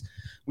rounds.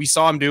 We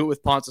saw him do it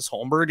with Pontus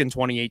Holmberg in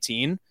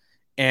 2018,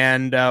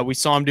 and we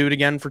saw him do it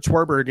again for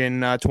Twerberg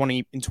in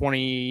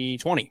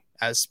 2020,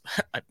 as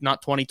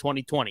not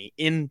 2020,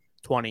 in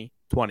 2020.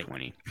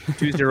 2020.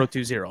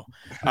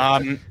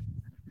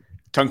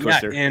 Tongue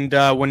twister. Yeah, and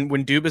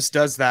when Dubas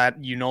does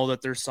that, that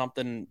there's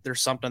something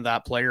to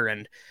that player.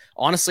 And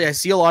honestly, I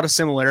see a lot of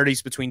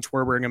similarities between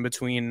Twerberg and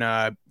between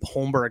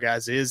Holmberg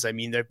as is. I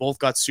mean, they both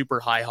got super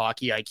high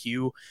hockey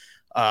IQ.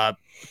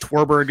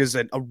 Twerberg is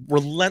a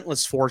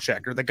relentless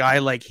forechecker. The guy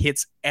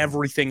hits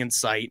everything in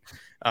sight,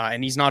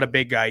 and he's not a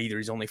big guy either.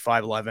 He's only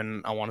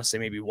 5'11". I want to say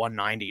maybe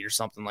 190 or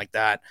something like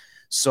that.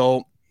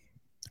 So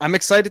I'm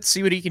excited to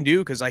see what he can do,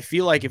 because I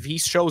feel like if he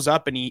shows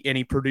up and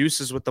he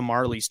produces with the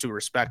Marlies to a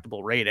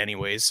respectable rate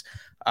anyways,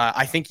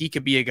 I think he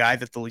could be a guy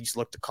that the Leafs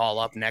look to call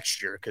up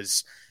next year,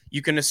 because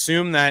you can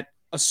assume that,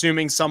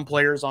 assuming some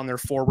players on their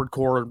forward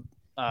core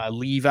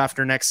leave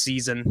after next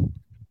season,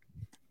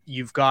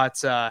 you've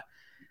got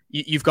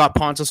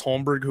Pontus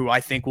Holmberg, who I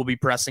think will be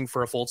pressing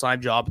for a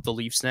full-time job at the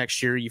Leafs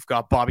next year. You've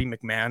got Bobby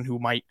McMahon, who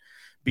might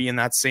be in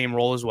that same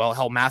role as well.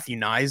 Hell, Matthew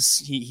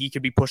Nyes, he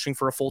could be pushing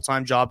for a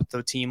full-time job at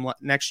the team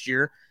next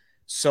year.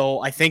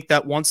 So I think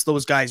that once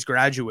those guys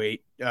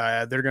graduate,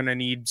 they're going to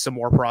need some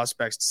more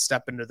prospects to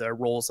step into the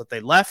roles that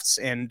they left,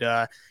 and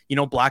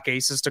black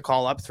aces to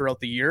call up throughout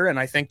the year. And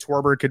I think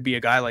Torberg could be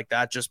a guy like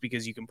that, just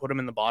because you can put him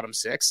in the bottom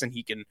six, and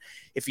he can,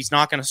 if he's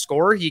not going to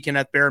score, he can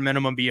at bare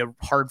minimum be a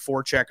hard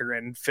forechecker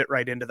and fit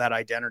right into that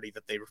identity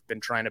that they've been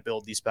trying to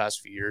build these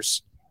past few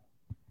years.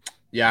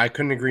 Yeah, I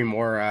couldn't agree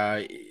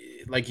more.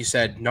 Like you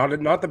said,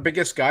 not the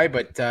biggest guy,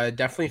 but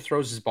definitely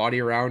throws his body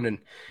around,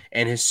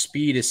 and his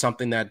speed is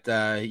something that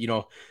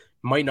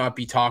might not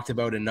be talked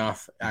about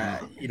enough.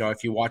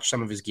 If you watch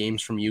some of his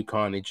games from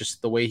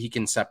UConn, the way he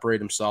can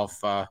separate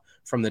himself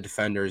from the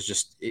defender is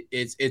just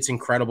it's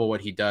incredible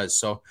what he does.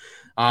 So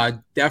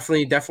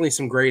definitely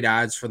some great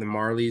ads for the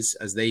Marlies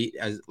as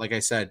like I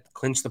said,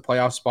 clinch the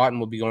playoff spot and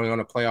will be going on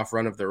a playoff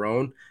run of their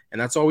own. And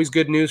that's always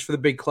good news for the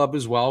big club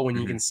as well, when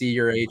you can see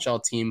your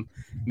AHL team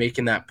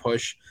making that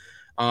push.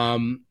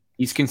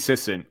 He's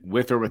consistent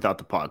with or without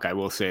the puck. I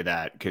will say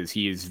that, because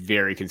he is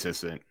very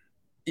consistent.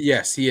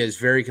 Yes, he is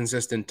very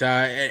consistent.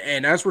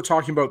 And as we're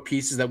talking about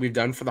pieces that we've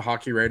done for the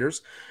Hockey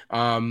Writers,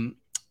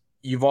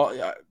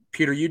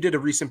 Peter, you did a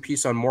recent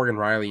piece on Morgan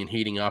Rielly and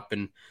heating up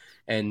and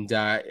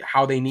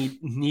how they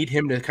need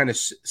him to kind of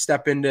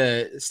step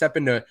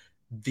into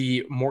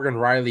the Morgan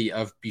Rielly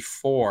of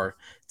before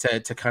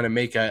to kind of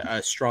make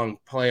a strong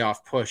playoff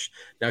push.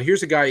 Now,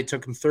 here's a guy, it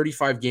took him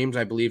 35 games,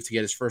 I believe, to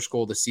get his first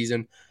goal this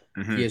season.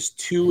 Mm-hmm. He has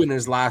 2 in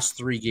his last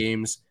 3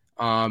 games.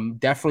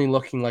 Definitely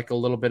looking like a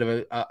little bit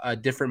of a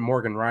different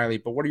Morgan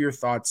Rielly. But what are your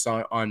thoughts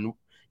on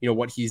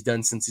what he's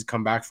done since he's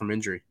come back from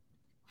injury?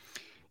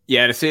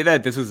 Yeah, to say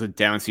that this was a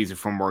down season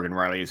for Morgan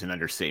Rielly is an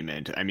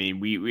understatement. I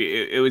mean,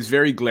 it was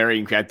very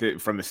glaring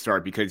from the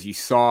start, because you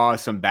saw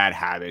some bad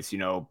habits,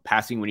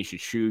 passing when he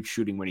should shoot,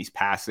 shooting when he's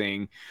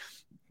passing,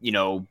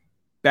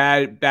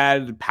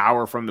 bad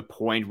power from the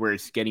point where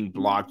it's getting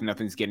blocked,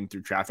 nothing's getting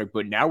through traffic.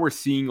 But now we're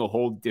seeing a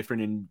whole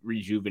different and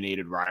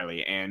rejuvenated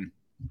Rielly. And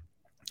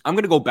I'm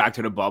going to go back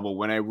to the bubble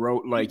when I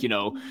wrote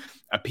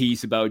a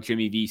piece about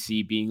Jimmy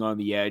VC being on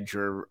the edge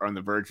or on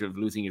the verge of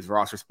losing his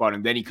roster spot.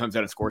 And then he comes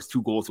out and scores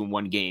 2 goals in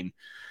 1 game.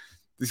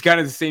 This is kind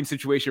of the same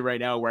situation right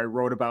now where I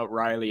wrote about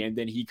Rielly, and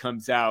then he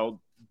comes out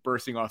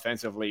bursting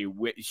offensively,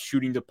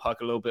 shooting the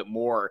puck a little bit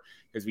more,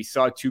 because we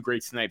saw 2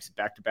 great snipes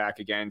back to back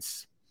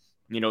against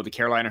the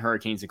Carolina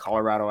Hurricanes and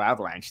Colorado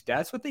Avalanche.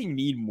 That's what they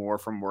need more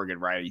from Morgan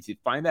Rielly, to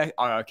find that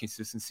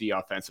consistency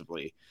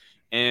offensively.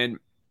 And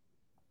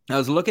I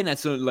was looking at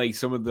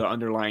some of the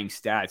underlying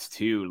stats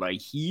too.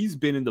 Like, he's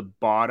been in the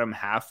bottom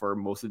half for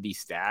most of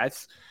these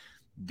stats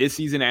this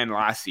season and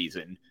last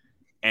season.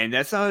 And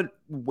that's not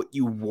what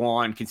you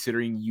want,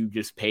 considering you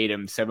just paid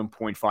him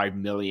 $7.5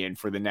 million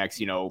for the next,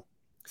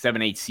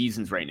 7-8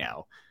 seasons right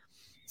now.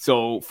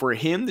 So for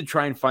him to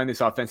try and find this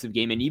offensive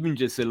game, and even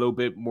just a little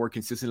bit more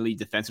consistently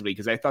defensively,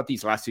 because I thought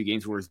these last 2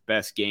 games were his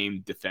best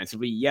game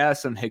defensively. Yeah,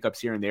 some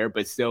hiccups here and there,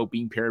 but still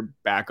being paired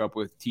back up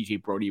with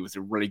TJ Brody was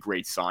a really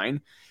great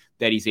sign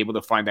that he's able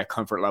to find that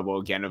comfort level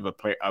again of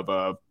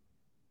a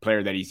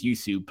player that he's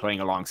used to playing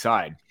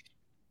alongside.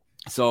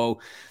 So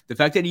the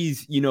fact that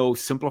he's,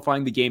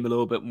 simplifying the game a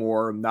little bit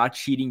more, not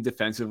cheating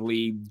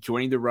defensively,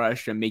 joining the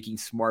rush and making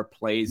smart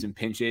plays and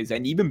pinches,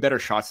 and even better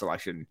shot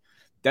selection.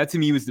 That to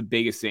me was the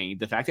biggest thing.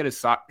 The fact that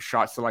his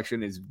shot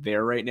selection is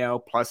there right now,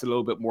 plus a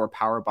little bit more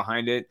power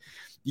behind it.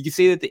 You can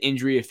say that the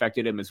injury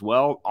affected him as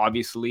well.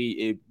 Obviously,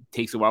 it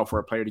takes a while for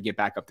a player to get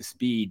back up to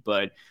speed,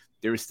 but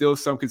there were still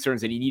some concerns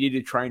that he needed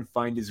to try and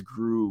find his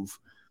groove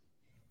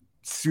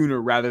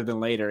sooner rather than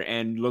later.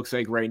 And looks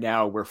like right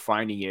now we're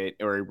finding it,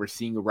 or we're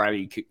seeing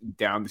Rielly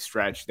down the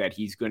stretch that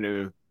he's going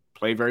to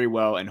play very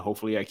well, and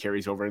hopefully that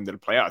carries over into the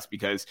playoffs,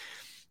 because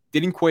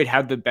didn't quite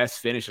have the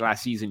best finish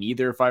last season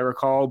either, if I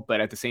recall,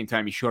 but at the same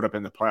time he showed up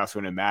in the playoffs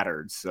when it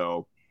mattered.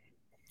 So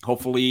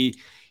hopefully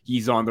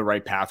he's on the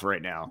right path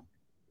right now.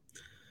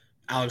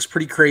 Alex,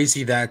 pretty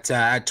crazy that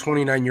at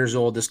 29 years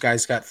old, this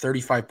guy's got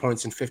 35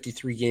 points in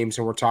 53 games,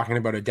 and we're talking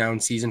about a down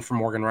season for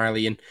Morgan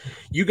Rielly. And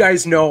you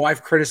guys know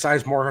I've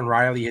criticized Morgan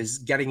Rielly as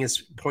getting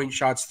his point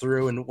shots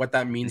through and what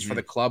that means for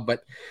the club.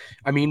 But,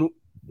 I mean,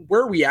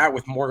 where are we at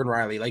with Morgan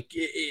Rielly? Like,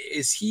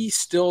 is he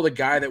still the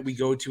guy that we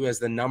go to as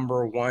the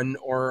number one?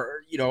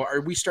 Or,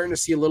 are we starting to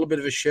see a little bit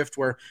of a shift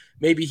where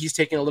maybe he's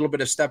taking a little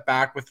bit of step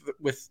back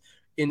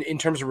in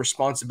terms of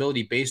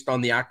responsibility based on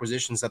the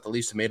acquisitions that the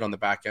Leafs have made on the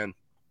back end?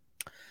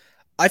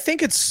 I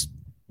think it's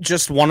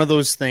just one of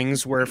those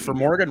things where for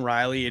Morgan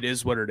Rielly, it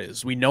is what it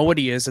is. We know what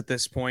he is at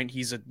this point.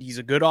 He's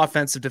a good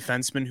offensive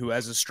defenseman who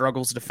has his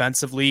struggles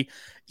defensively.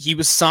 He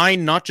was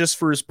signed not just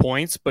for his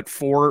points, but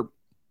for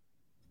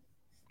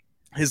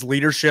his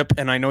leadership.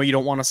 And I know you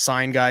don't want to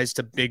sign guys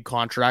to big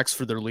contracts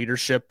for their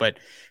leadership, but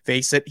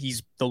face it,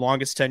 he's the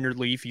longest tenured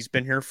Leaf. He's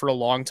been here for a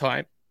long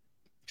time.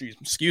 Jeez,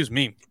 excuse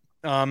me.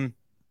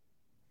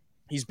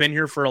 He's been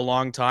here for a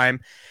long time.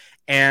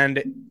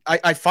 And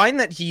I find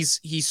that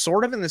he's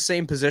sort of in the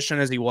same position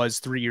as he was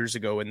 3 years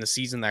ago in the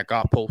season that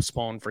got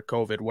postponed for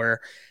COVID, where,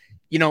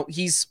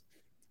 he spends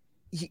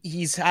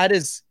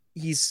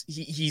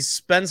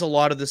a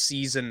lot of the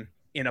season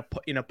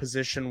in a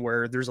position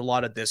where there's a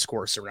lot of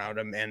discourse around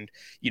him, and,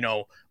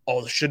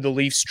 should the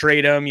Leafs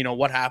trade him?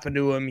 What happened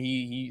to him?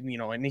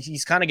 And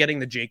he's kind of getting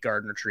the Jake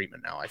Gardiner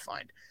treatment now, I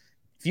find.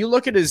 If you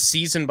look at his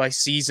season by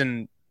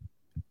season,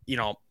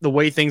 the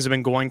way things have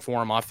been going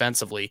for him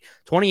offensively,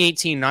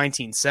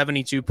 2018-19,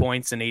 72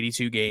 points in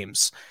 82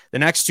 games. The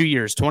next 2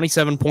 years,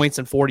 27 points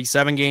in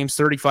 47 games,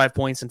 35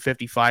 points in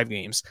 55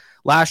 games.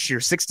 Last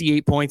year,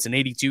 68 points in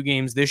 82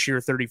 games. This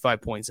year,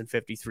 35 points in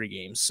 53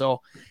 games.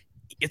 So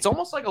it's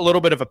almost like a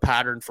little bit of a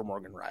pattern for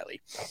Morgan Rielly.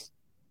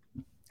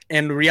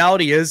 And the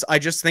reality is, I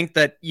just think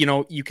that,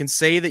 you can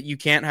say that you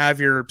can't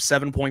have your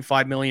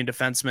 $7.5 million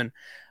defenseman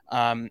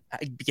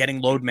getting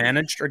load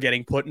managed or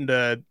getting put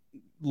into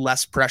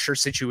less pressure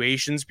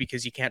situations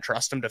because you can't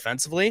trust him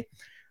defensively,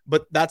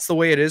 but that's the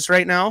way it is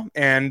right now.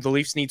 And the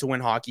Leafs need to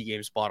win hockey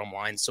games, bottom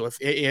line. So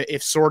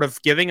if sort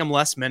of giving him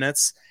less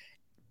minutes,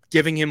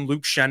 giving him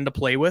Luke Schenn to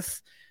play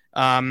with,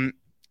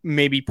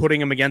 maybe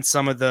putting him against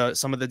some of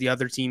the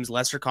other teams'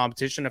 lesser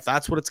competition, if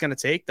that's what it's going to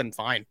take, then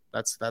fine.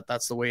 That's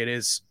the way it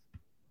is.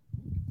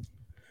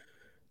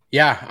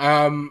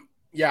 Yeah.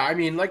 Yeah, I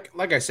mean, like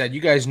I said,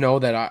 you guys know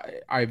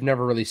that I've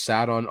never really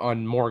sat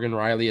on Morgan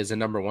Rielly as a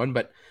number one,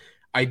 but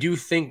I do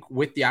think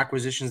with the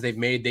acquisitions they've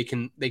made, they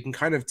can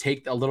kind of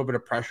take a little bit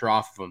of pressure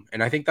off of him.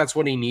 And I think that's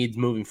what he needs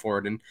moving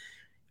forward. And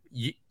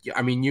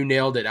you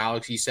nailed it,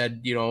 Alex. He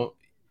said,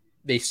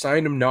 they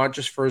signed him not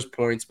just for his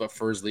points, but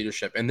for his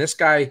leadership. And this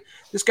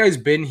guy's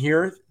been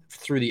here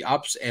through the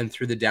ups and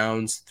through the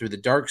downs, through the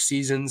dark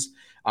seasons,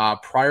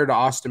 prior to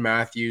Auston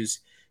Matthews.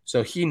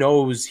 So he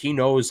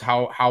knows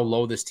how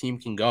low this team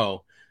can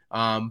go.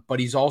 But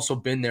he's also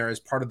been there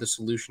as part of the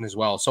solution as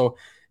well. So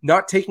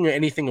not taking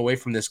anything away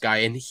from this guy,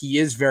 and he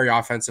is very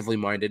offensively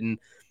minded. And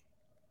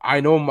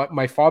I know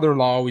my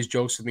father-in-law always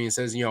jokes with me and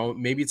says,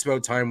 maybe it's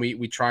about time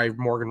we try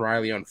Morgan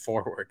Rielly on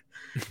forward.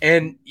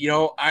 And,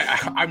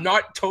 I'm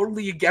not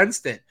totally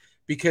against it,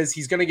 because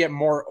he's going to get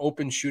more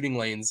open shooting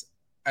lanes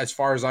as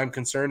far as I'm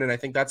concerned. And I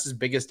think that's his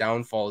biggest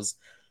downfall is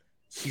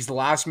he's the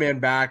last man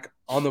back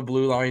on the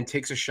blue line,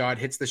 takes a shot,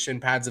 hits the shin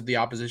pads of the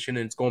opposition,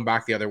 and it's going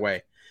back the other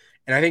way.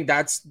 And I think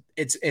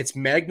it's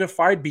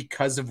magnified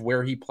because of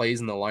where he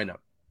plays in the lineup.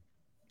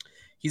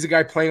 He's a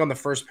guy playing on the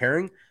first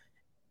pairing.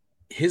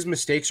 His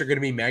mistakes are going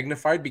to be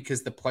magnified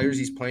because the players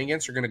he's playing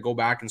against are going to go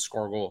back and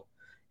score a goal.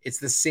 It's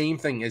the same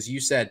thing as you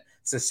said.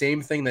 It's the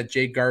same thing that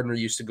Jake Gardner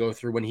used to go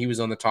through when he was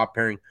on the top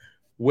pairing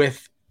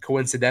with,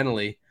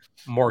 coincidentally,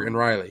 Morgan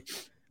Rielly.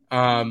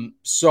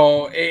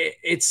 So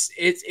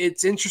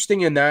it's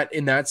interesting in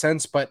that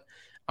sense, but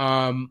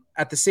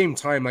at the same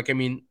time, like, I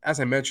mean, as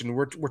I mentioned,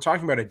 we're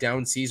talking about a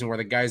down season where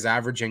the guy's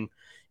averaging,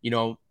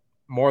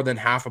 more than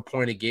half a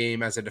point a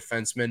game as a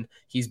defenseman.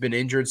 He's been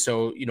injured,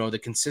 so the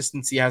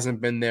consistency hasn't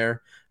been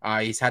there.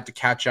 He's had to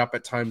catch up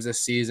at times this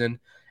season,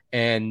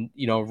 and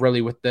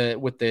really with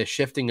the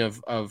shifting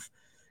of the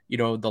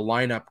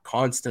lineup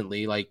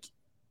constantly, like,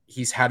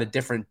 he's had a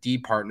different D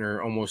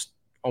partner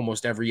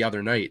almost every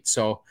other night.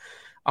 So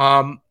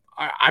I'm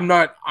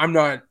not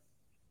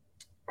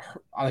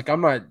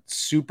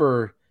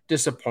super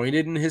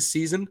disappointed in his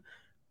season.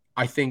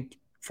 I think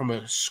from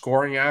a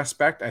scoring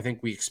aspect, I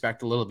think we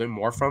expect a little bit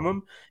more from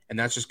him, and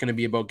that's just going to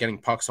be about getting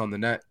pucks on the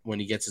net when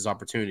he gets his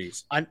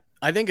opportunities.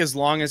 I think as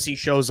long as he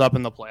shows up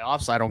in the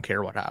playoffs, I don't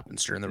care what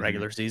happens during the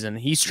regular season.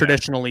 He's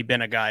traditionally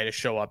been a guy to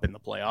show up in the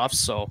playoffs,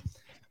 so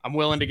I'm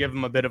willing to give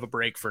him a bit of a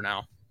break for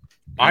now.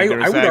 I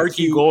would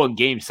argue goal in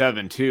Game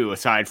 7 too,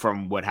 aside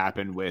from what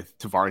happened with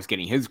Tavares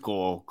getting his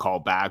goal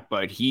called back,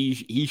 but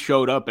he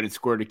showed up and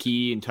scored a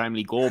key and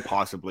timely goal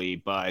possibly,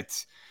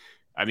 but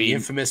I mean, the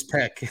infamous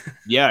pick.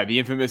 Yeah, the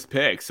infamous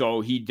pick. So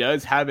he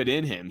does have it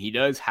in him. He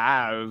does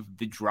have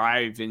the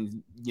drive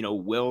and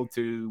will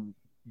to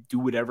do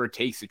whatever it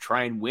takes to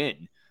try and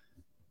win.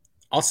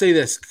 I'll say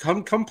this: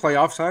 come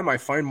playoff time, I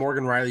find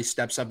Morgan Rielly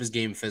steps up his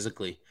game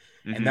physically,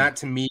 and that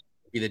to me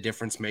be the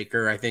difference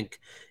maker. I think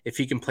if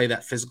he can play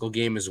that physical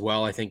game as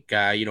well, I think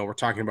we're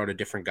talking about a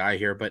different guy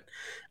here. But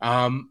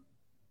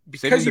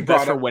because you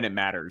brought up when it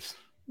matters,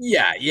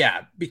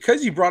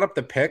 because you brought up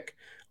the pick,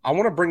 I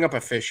want to bring up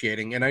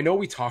officiating, and I know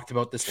we talked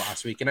about this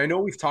last week, and I know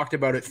we've talked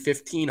about it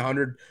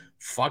 1,500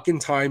 fucking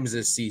times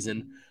this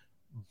season,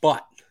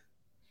 but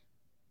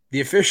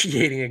the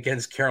officiating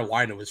against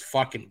Carolina was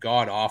fucking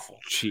god awful.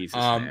 Jesus,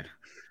 man.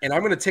 And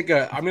I'm gonna take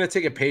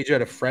a page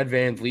out of Fred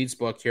Van Vliet's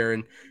book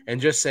here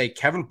and just say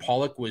Kevin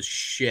Pollock was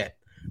shit,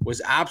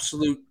 was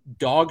absolute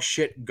dog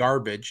shit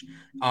garbage.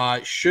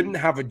 Shouldn't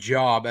have a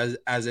job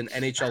as an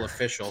NHL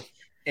official.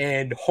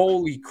 And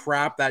holy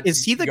crap, that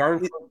yarn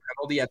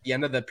penalty at the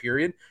end of the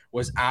period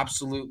was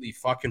absolutely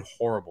fucking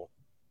horrible.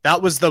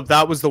 That was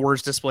the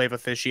worst display of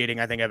officiating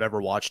I think I've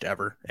ever watched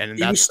ever. And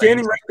he was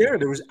standing right there.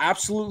 There was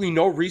absolutely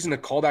no reason to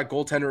call that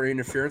goaltender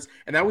interference,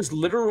 and that was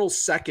literal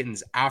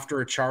seconds after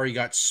Achari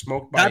got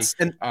smoked by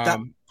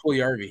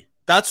Puljujärvi.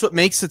 That's what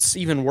makes it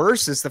even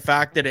worse is the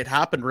fact that it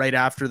happened right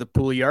after the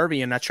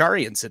Puljujärvi and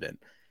Achari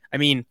incident. I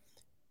mean,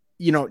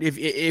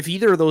 if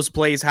either of those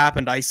plays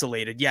happened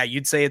isolated, yeah,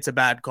 you'd say it's a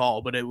bad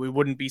call, but it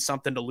wouldn't be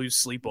something to lose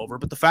sleep over.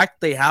 But the fact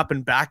that they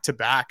happened back to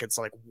back, it's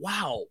like,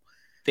 wow.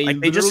 They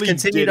just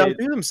continue to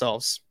outdo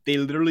themselves. They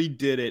literally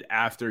did it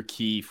after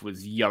Keefe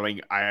was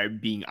yelling,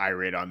 being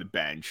irate on the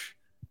bench.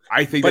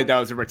 I think that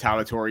was a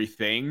retaliatory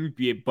thing.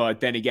 But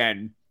then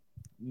again,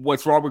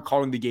 what's wrong with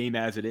calling the game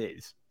as it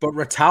is? But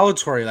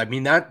retaliatory, I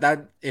mean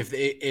that if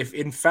it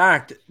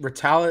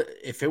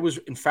was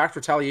in fact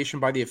retaliation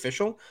by the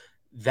official,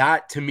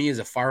 that to me is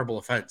a fireable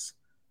offense.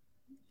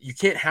 You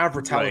can't have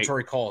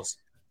retaliatory calls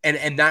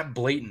and that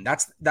blatant.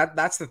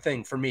 That's the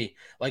thing for me.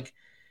 Like.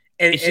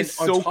 And it's just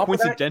so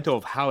coincidental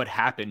of how it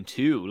happened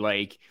too.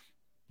 Like,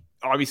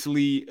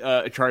 obviously,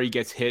 Achari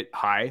gets hit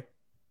high.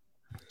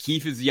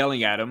 Keefe is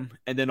yelling at him,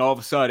 and then all of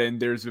a sudden,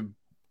 there's a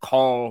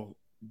call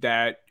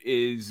that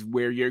is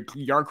where your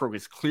Yarncroke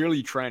is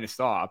clearly trying to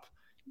stop,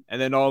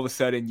 and then all of a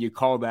sudden, you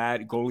call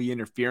that goalie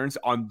interference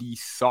on the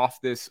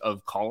softest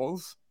of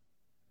calls.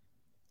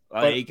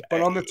 Like,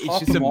 but on the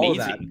top it's just of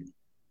amazing. All that,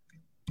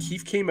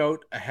 Keefe came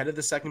out ahead of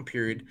the second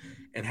period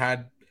and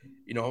had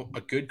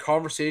a good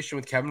conversation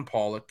with Kevin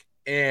Pollock.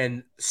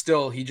 And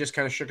still, he just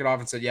kind of shook it off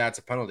and said, "Yeah, it's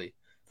a penalty."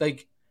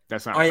 Like,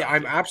 that's not.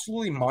 I'm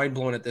absolutely mind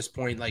blown at this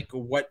point. Like,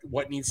 what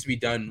needs to be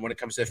done when it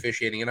comes to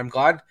officiating? And I'm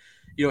glad,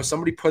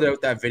 somebody put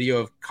out that video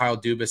of Kyle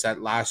Dubas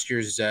at last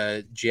year's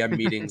GM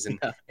meetings and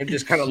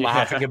just kind of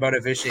laughing about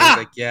officiating.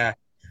 Like, yeah,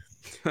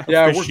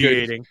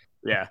 officiating.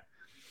 We're good. Yeah,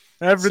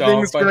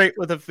 everything's great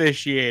with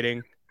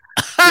officiating.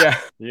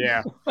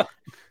 Yeah.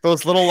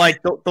 Those little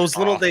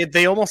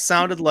they almost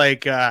sounded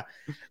like Kawhi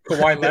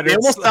Leonard.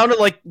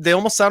 They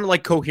almost sounded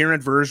like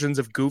coherent versions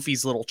of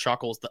Goofy's little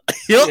chuckles.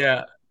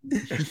 Yeah.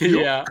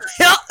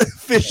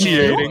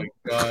 Officiating.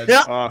 Oh my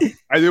God.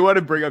 I do want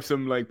to bring up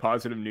some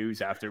positive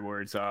news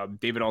afterwards.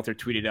 David Alter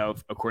tweeted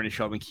out, according to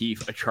Sheldon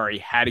Keefe, Achari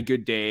had a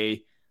good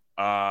day.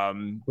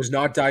 Was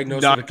not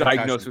diagnosed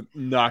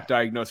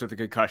with a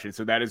concussion.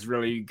 So that is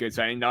really good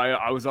sign. Now,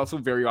 I was also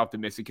very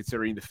optimistic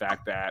considering the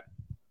fact that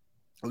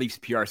Leafs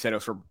PR said it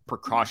was for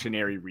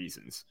precautionary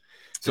reasons.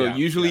 So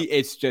usually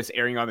it's just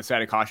erring on the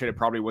side of caution. It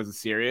probably wasn't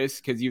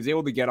serious because he was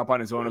able to get up on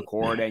his own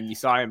accord and you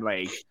saw him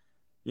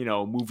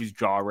move his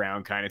jaw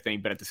around kind of thing.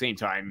 But at the same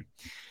time,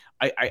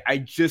 I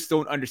just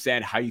don't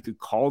understand how you could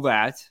call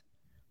that,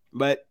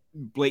 let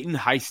blatant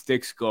high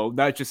sticks go.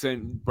 Not just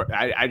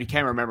I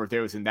can't remember if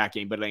there was in that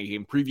game, but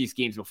in previous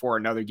games before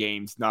in other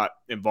games not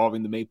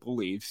involving the Maple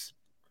Leafs.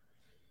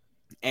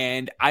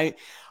 And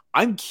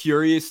I'm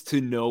curious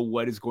to know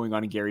what is going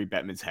on in Gary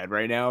Bettman's head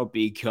right now,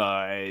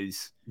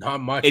 because not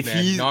much,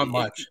 man. Not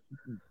much.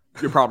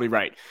 You're probably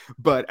right.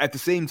 But at the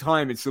same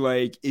time, it's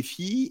like, if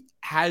he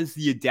has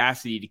the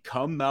audacity to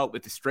come out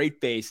with a straight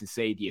face and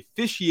say the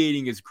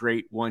officiating is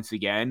great once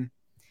again,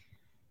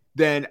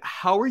 then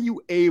how are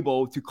you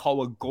able to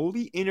call a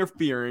goalie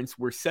interference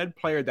where said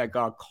player that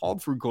got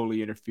called for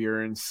goalie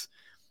interference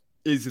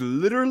is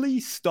literally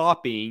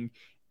stopping,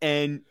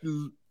 and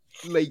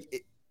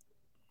like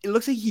it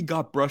looks like he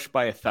got brushed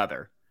by a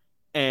feather,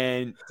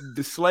 and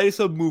the slightest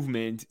of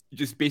movement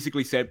just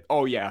basically said,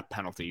 "Oh yeah,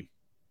 penalty."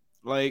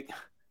 Like,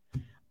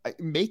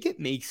 make it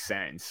make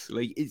sense.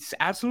 Like, it's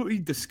absolutely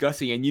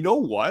disgusting. And you know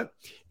what?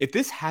 If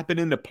this happened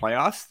in the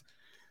playoffs,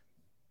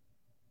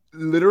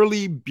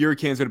 literally beer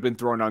cans would have been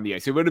thrown on the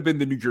ice. It would have been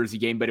the New Jersey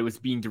game, but it was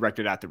being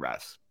directed at the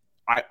refs.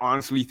 I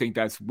honestly think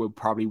that's what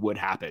probably would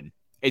happen.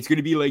 It's going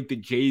to be like the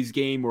Jays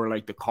game or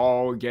like the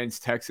call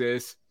against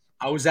Texas.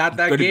 I was at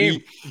that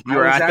game. You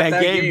were at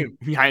that game.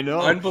 I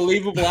know.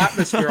 Unbelievable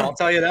atmosphere. I'll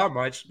tell you that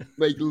much.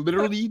 Like,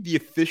 literally, the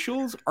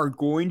officials are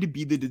going to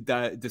be the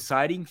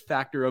deciding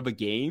factor of a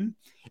game,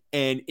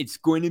 and it's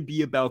going to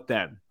be about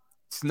them.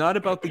 It's not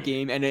about the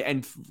game.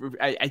 And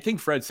I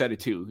think Fred said it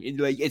too.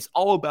 It's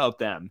all about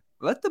them.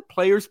 Let the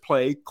players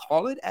play,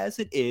 call it as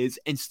it is,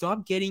 and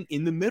stop getting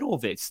in the middle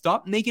of it.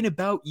 Stop making it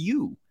about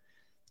you.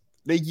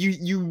 Like,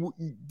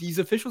 these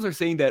officials are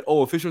saying that,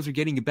 oh, officials are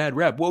getting a bad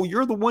rep. Well,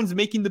 you're the ones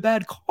making the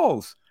bad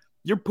calls.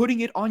 You're putting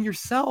it on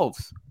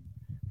yourselves.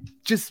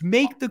 Just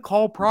make the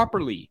call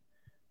properly.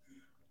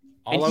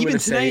 And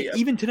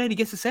even tonight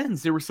against the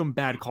Sens, there were some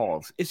bad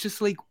calls. It's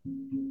just like,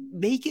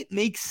 make it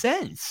make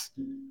sense.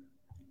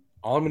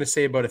 All I'm going to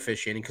say about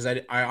officiating, because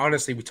I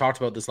honestly, we talked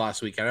about this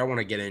last week, and I don't want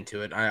to get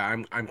into it.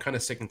 I'm kind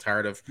of sick and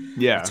tired of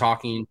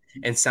talking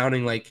and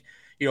sounding like,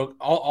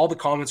 all the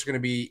comments are going to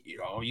be,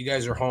 you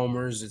guys are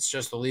homers. It's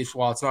just the Leafs.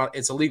 Well, it's not.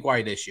 It's a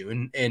league-wide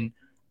issue. And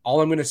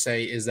all I'm going to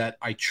say is that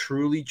I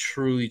truly,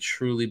 truly,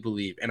 truly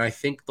believe, and I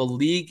think the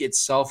league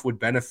itself would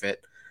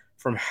benefit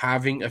from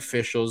having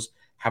officials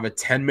have a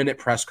 10-minute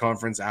press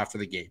conference after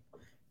the game.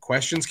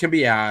 Questions can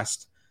be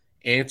asked,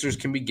 answers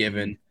can be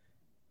given,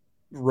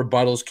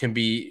 rebuttals can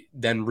be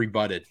then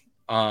rebutted.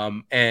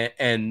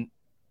 And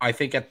I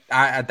think at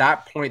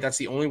that point, that's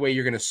the only way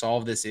you're going to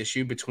solve this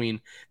issue,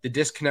 between the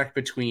disconnect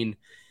between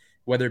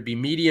whether it be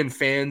media and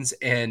fans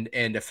and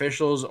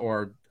officials,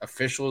 or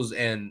officials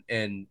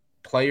and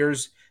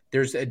players.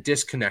 There's a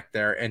disconnect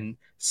there, and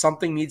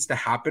something needs to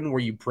happen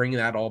where you bring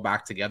that all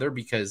back together,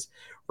 because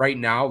right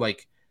now,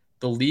 like,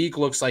 the league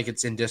looks like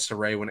it's in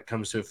disarray when it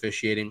comes to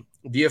officiating.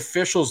 The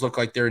officials look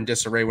like they're in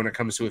disarray when it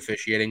comes to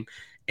officiating.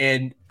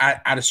 And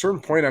at a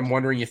certain point, I'm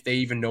wondering if they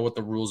even know what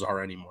the rules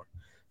are anymore.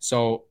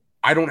 So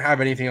I don't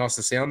have anything else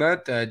to say on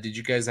that. Did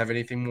you guys have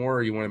anything more,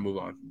 or you want to move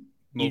on?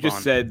 You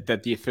just said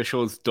that the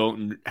officials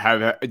don't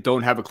have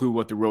a clue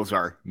what the rules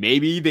are.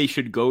 Maybe they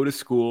should go to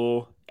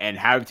school and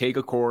take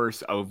a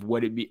course of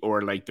what it be,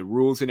 or like the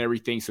rules and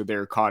everything, so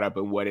they're caught up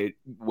in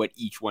what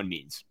each one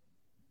means.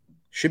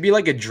 Should be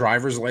like a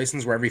driver's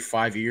license where every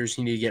 5 years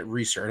you need to get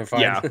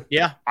recertified.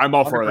 Yeah, I'm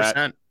all 100%. For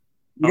that.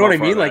 You know what I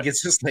mean? Like,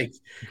 it's just like,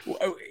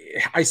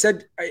 I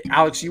said,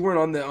 Alex, you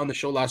weren't on the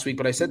show last week,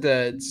 but I said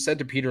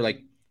to Peter,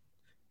 like,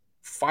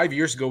 5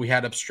 years ago we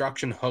had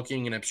obstruction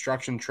hooking and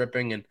obstruction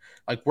tripping, and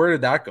like, where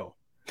did that go?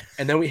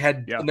 And then we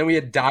had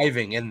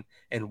diving,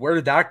 and where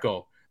did that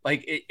go?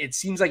 Like, it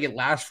seems like it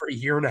lasts for a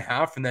year and a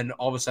half, and then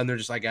all of a sudden they're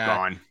just like,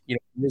 gone. It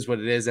is what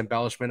it is.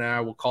 Embellishment,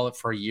 we'll call it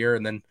for a year,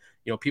 and then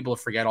people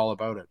forget all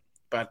about it.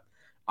 But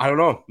I don't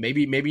know.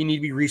 Maybe you need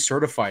to be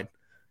recertified.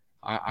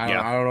 I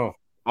don't know.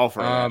 All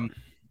for that.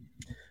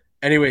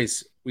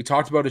 Anyways, we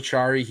talked about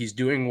Achari. He's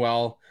doing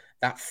well.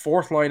 That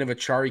fourth line of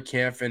Achari,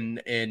 Kampf,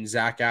 and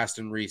Zach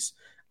Aston Reese.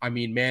 I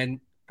mean,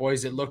 man,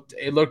 boys, it looked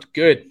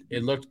good.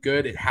 It looked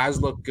good. It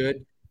has looked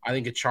good. I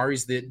think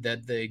Achari's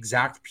the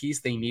exact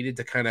piece they needed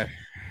to kind of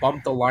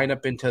bump the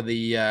lineup into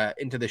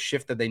the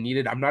shift that they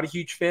needed. I'm not a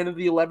huge fan of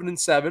the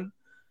 11-7.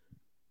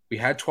 We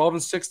had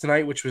 12-6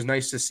 tonight, which was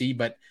nice to see.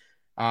 But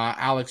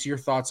Alex, your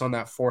thoughts on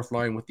that fourth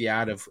line with the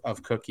add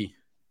of Cookie?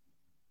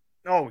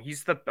 Oh,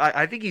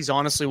 I think he's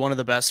honestly one of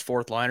the best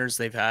fourth liners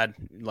they've had,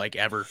 like,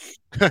 ever.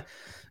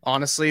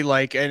 Honestly,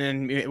 like,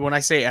 and when I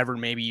say ever,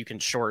 maybe you can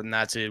shorten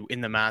that to in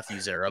the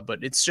Matthews era,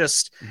 but it's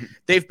just,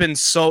 he's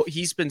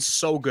been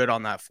so good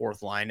on that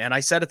fourth line. And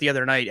I said it the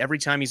other night, every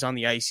time he's on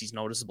the ice, he's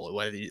noticeable,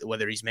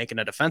 whether he's making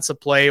a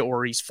defensive play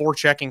or he's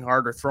forechecking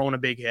hard or throwing a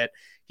big hit,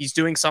 he's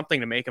doing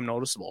something to make him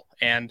noticeable.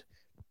 And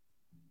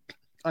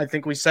I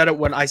think we said it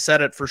when I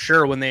said it for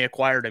sure when they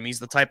acquired him. He's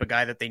the type of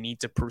guy that they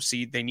need to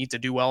proceed. They need to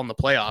do well in the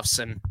playoffs.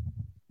 And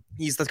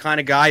he's the kind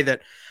of guy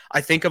that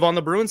I think of on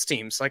the Bruins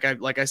teams. Like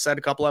I said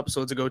a couple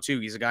episodes ago too,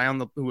 he's a guy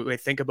who I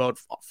think about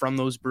from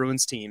those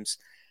Bruins teams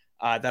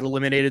that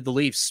eliminated the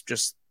Leafs.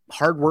 Just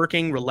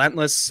hardworking,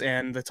 relentless,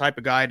 and the type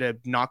of guy to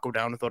not go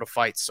down without a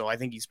fight. So I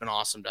think he's been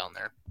awesome down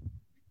there.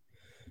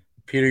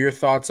 Peter, your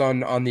thoughts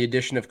on the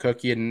addition of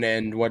Cookie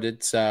and what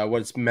it's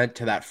meant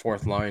to that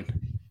fourth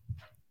line?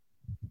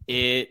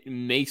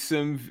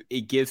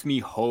 It gives me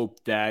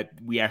hope that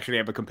we actually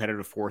have a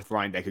competitive fourth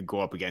line that could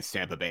go up against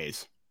Tampa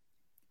Bay's.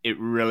 It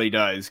really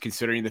does,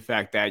 considering the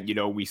fact that,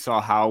 we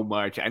saw how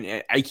much,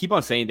 and I keep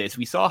on saying this,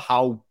 we saw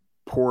how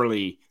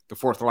poorly the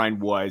fourth line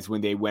was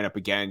when they went up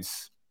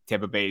against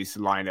Tampa Bay's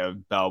line of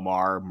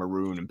Belmar,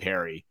 Maroon, and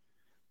Perry.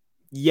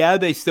 Yeah,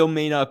 they still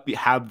may not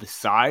have the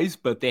size,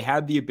 but they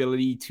have the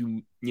ability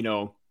to,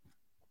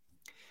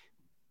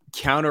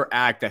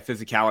 counteract that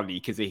physicality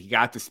because they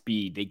got the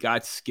speed, they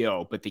got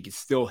skill, but they can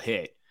still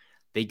hit.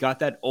 They got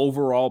that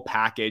overall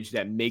package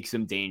that makes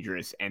them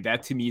dangerous. And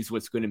that to me is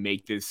what's going to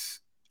make this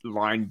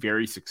line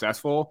very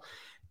successful.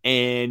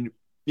 And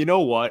you know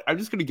what? I'm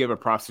just going to give a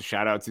props to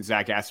shout out to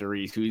Zach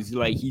Aston-Reese,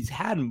 he's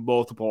had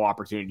multiple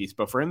opportunities,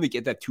 but for him to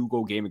get that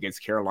 2-goal game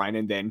against Carolina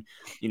and then,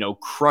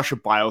 crush a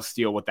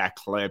BioSteel with that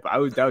clip,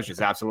 that was just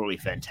absolutely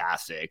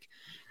fantastic.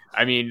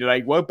 I mean,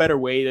 what better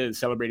way to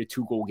celebrate a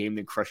 2-goal game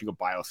than crushing a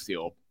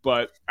BioSteel?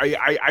 But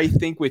I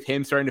think with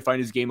him starting to find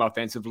his game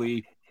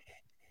offensively,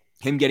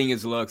 him getting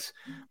his looks,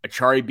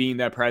 Achari being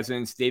that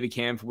presence, David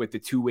Kampf with the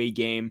two-way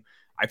game,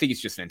 I think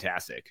it's just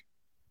fantastic.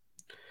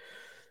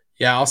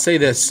 Yeah, I'll say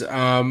this.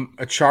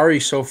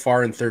 Achari so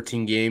far in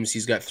 13 games,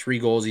 he's got 3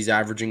 goals. He's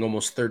averaging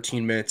almost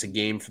 13 minutes a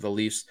game for the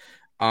Leafs.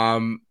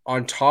 On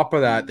top of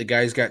that, the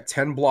guy's got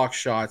 10 block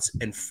shots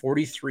and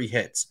 43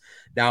 hits.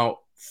 Now,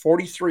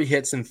 43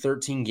 hits in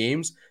 13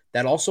 games,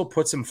 that also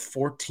puts him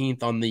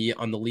 14th on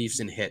the Leafs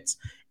in hits.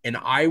 And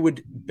I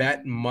would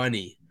bet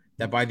money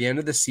that by the end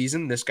of the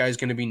season, this guy's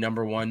going to be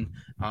number 1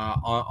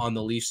 on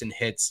the Leafs in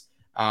hits.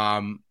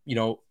 More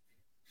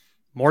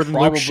than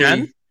Luke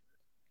Schenn?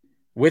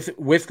 With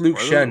Luke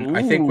Schenn.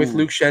 I think with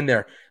Luke Schenn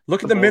there.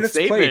 Look at the minutes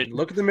played.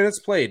 Look at the minutes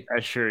played.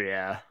 Sure,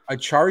 yeah.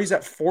 Achari's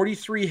at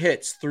 43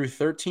 hits through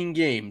 13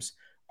 games.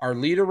 Our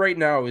leader right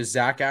now is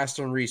Zach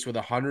Aston-Reese with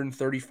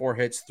 134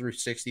 hits through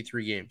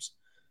 63 games.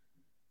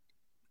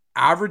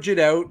 Average it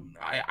out.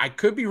 I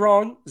could be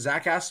wrong.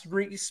 Zach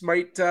Aston-Reese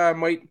might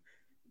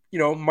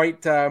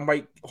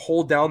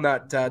hold down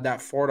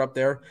that fort up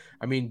there.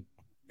 I mean,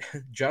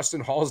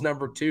 Justin Hall's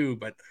number 2,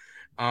 but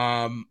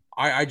I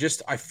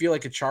feel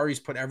like Achari's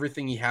put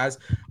everything he has.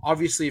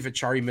 Obviously, if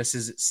Achari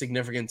misses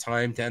significant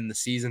time to end the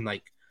season,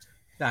 like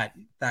that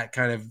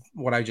kind of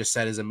what I just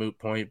said is a moot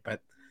point.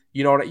 But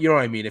you know what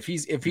I mean. If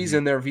he's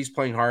in there, if he's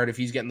playing hard, if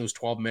he's getting those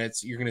 12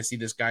 minutes, you're going to see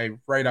this guy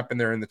right up in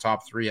there in the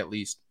top 3 at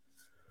least.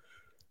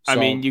 So, I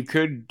mean, you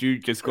could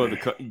just go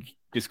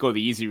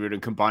the easy route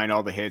and combine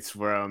all the hits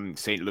from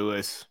St.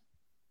 Louis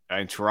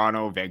and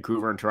Toronto,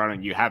 Vancouver and Toronto,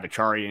 and you have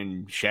Achari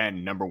and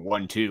Schenn number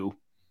 1, 2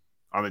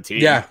 on the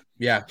team.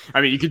 Yeah.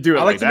 I mean, you could do it.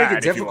 I like to make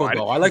it difficult,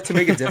 though. I like to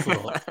make it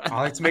difficult.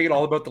 I like to make it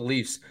all about the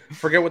Leafs.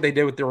 Forget what they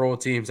did with their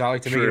old teams. I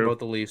like to make it about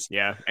the Leafs.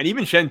 Yeah, and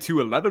even Schenn too.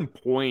 11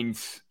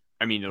 points.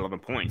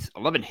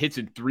 11 hits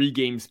in 3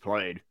 games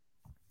played.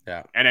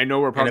 Yeah, and I know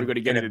we're probably going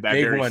to get into that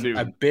very soon.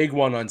 A big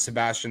one on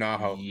Sebastian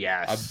Aho.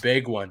 Yes, a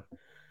big one.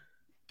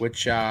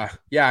 Which, I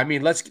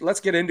mean, let's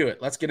get into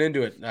it.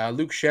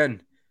 Luke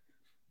Schenn,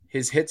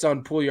 his hits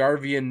on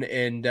Puljujarvi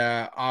and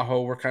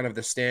Aho were kind of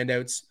the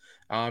standouts.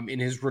 In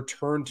his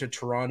return to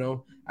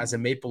Toronto as a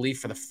Maple Leaf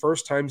for the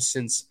first time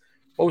since,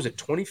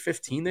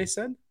 2015, they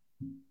said?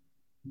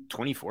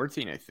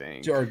 2014, I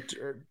think. Or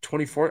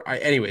 24.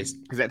 Anyways.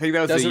 Because I think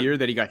that was the year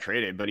that he got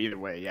traded, but either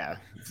way, yeah.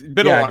 It's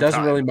been a long time. It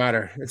doesn't really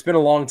matter. It's been a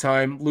long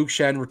time. Luke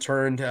Schenn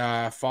returned,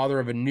 father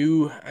of a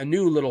new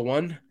little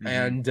one,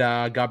 and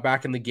got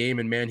back in the game,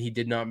 and man, he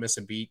did not miss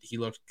a beat. He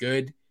looked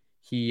good.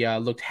 He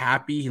looked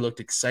happy. He looked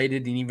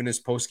excited, and even his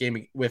post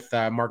game with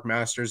Mark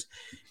Masters,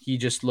 he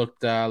just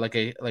looked like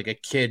a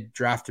kid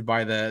drafted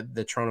by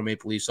the Toronto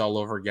Maple Leafs all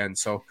over again.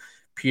 So,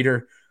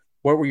 Peter,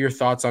 what were your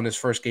thoughts on his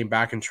first game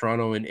back in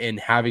Toronto and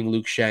having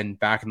Luke Schenn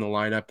back in the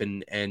lineup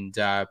and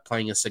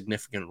playing a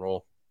significant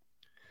role?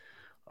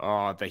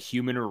 Oh, the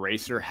human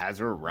eraser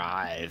has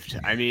arrived.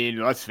 I mean,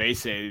 let's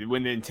face it,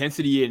 when the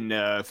intensity and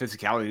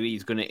physicality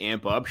is going to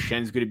amp up,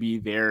 Schenn's going to be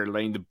there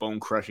laying the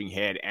bone-crushing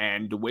hit.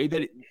 And the way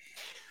that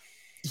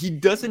he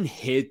doesn't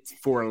hit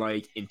for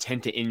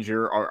intent to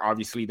injure, or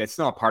obviously that's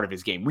not part of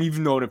his game. We've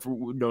known it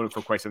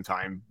for quite some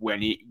time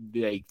when he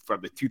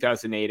from the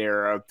 2008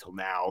 era till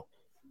now.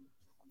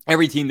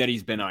 Every team that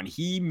he's been on,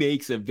 he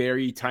makes a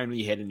very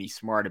timely hit and he's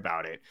smart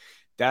about it.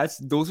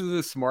 Those are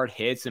the smart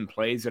hits and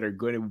plays that are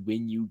going to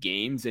win you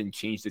games and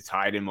change the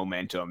tide and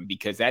momentum,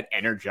 because that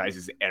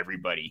energizes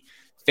everybody,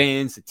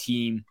 fans, the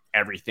team,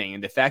 everything.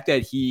 And the fact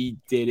that he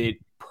did it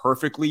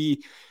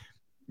perfectly,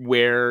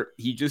 where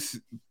he just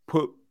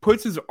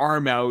puts his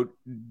arm out,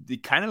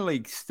 kind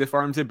of stiff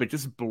arms it, but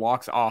just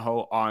blocks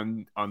Aho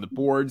on the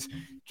boards,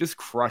 just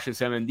crushes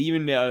him. And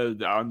even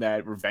on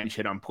that revenge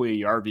hit on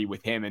Puljujarvi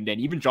with him, and then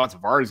even John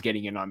Tavares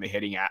getting in on the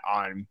hitting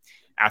on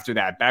after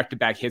that,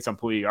 back-to-back hits on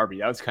Puljujarvi,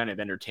 that was kind of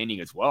entertaining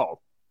as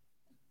well.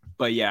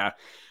 But yeah,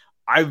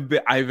 I've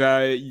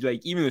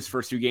even his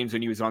first 2 games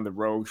when he was on the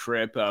road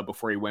trip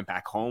before he went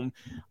back home,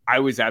 I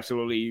was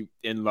absolutely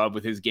in love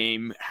with his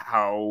game,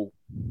 how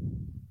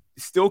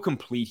still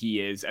complete he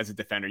is as a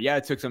defender. Yeah,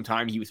 it took some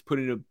time. He was put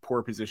in a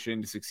poor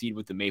position to succeed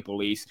with the Maple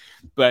Leafs,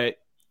 but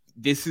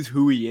this is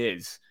who he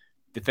is.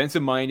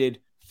 Defensive minded,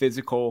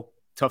 physical,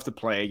 tough to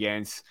play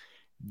against.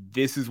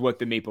 This is what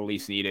the Maple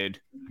Leafs needed.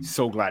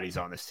 So glad he's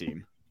on this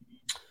team.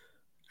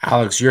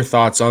 Alex, your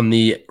thoughts on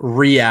the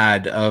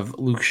re-add of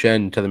Luke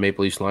Schenn to the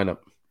Maple Leafs lineup?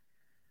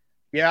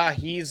 Yeah,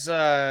 he's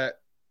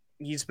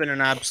been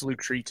an absolute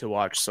treat to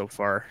watch so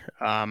far.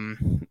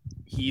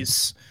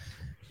 He's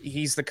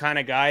the kind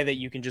of guy that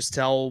you can just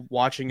tell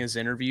watching his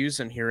interviews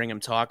and hearing him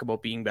talk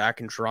about being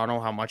back in Toronto,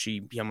 how much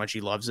he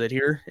loves it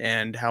here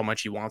and how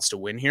much he wants to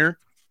win here.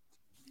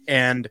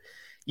 And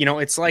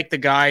it's like the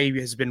guy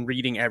has been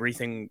reading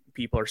everything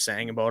people are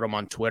saying about him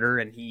on Twitter,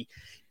 and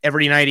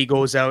every night he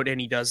goes out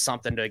and he does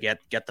something to get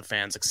the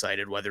fans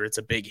excited, whether it's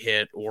a big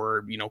hit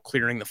or,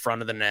 clearing the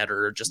front of the net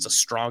or just a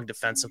strong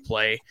defensive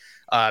play.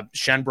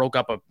 Schenn broke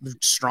up a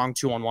strong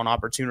 2-on-1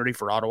 opportunity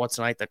for Ottawa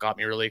tonight that got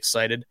me really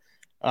excited.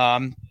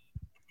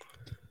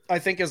 I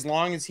think as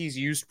long as he's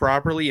used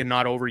properly and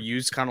not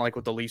overused, kind of like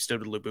what the Leafs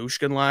did with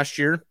Lyubushkin last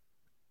year,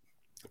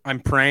 I'm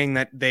praying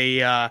that they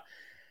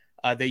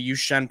use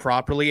Schenn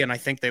properly, and I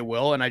think they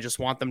will. And I just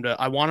want them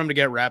to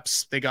get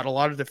reps. They got a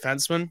lot of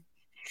defensemen.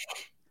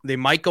 They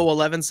might go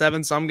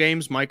 11-7 some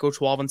games, might go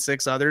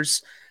 12-6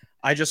 others.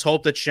 I just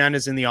hope that Schenn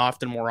is in the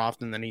more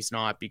often than he's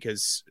not,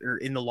 or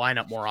in the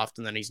lineup more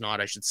often than he's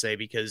not, I should say,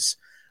 because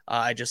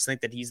I just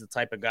think that he's the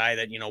type of guy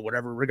that,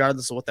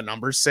 regardless of what the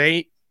numbers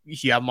say,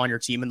 if you have him on your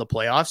team in the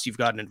playoffs, you've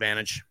got an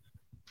advantage.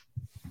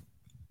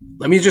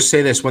 Let me just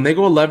say this. When they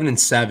go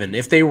 11-7,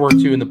 if they were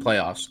to in the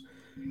playoffs,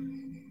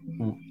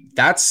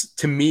 that's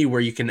to me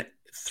where you can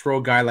throw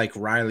a guy like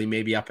Rielly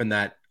maybe up in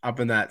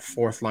that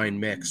fourth line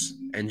mix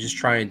and just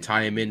try and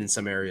tie him in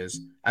some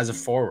areas as a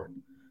forward.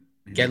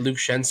 Get Luke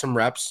Schenn some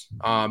reps.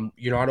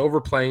 You're not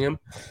overplaying him.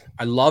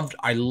 I loved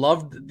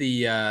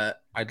the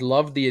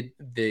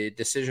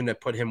decision to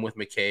put him with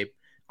McCabe.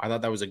 I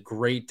thought that was a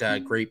great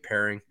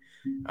pairing.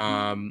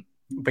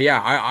 But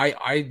yeah,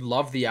 I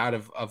love the out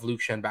of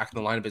Luke Schenn back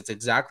in the lineup. It's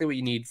exactly what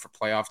you need for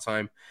playoff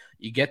time.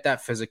 You get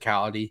that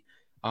physicality.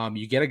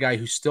 You get a guy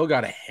who's still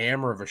got a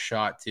hammer of a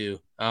shot too.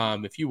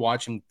 If you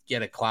watch him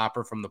get a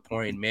clapper from the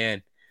point,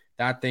 man,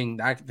 that thing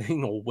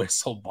will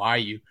whistle by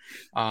you.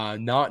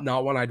 Not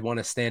one I'd want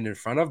to stand in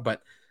front of,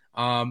 but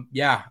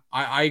yeah,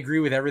 I agree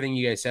with everything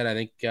you guys said. I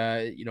think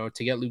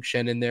to get Luke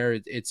Schenn in there,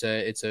 it's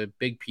a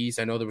big piece.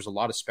 I know there was a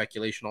lot of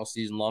speculation all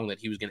season long that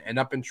he was going to end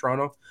up in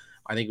Toronto.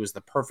 I think it was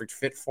the perfect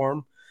fit for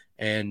him,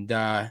 and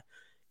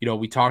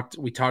we talked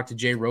to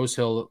Jay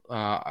Rosehill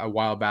a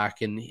while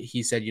back, and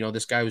he said,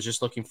 this guy was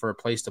just looking for a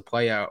place to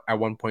play at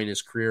one point in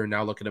his career, and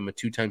now look at him, a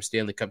 2-time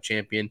Stanley Cup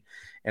champion,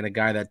 and a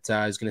guy that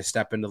is going to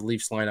step into the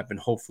Leafs lineup and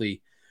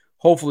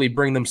hopefully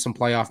bring them some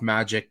playoff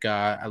magic,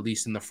 at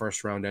least in the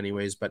first round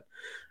anyways. But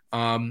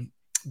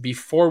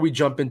before we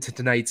jump into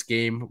tonight's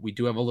game, we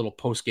do have a little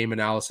post-game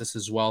analysis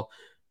as well.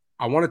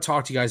 I want to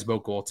talk to you guys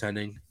about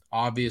goaltending.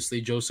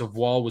 Obviously, Joseph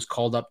Woll was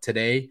called up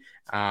today.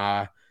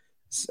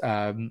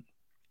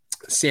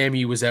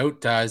 Sammy was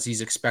out as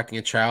he's expecting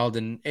a child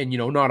and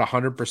not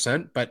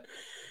 100%, but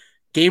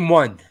game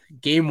one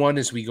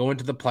as we go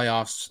into the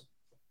playoffs.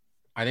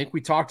 I think we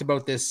talked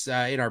about this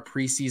in our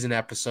preseason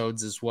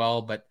episodes as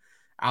well, but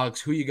Alex,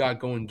 who you got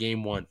going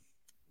game one?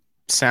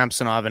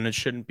 Samsonov, and it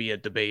shouldn't be a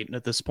debate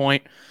at this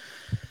point.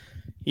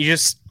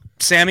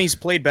 Sammy's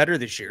played better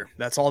this year.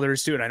 That's all there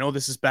is to it. I know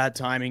this is bad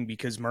timing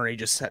because Murray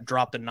just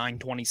dropped a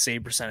 .920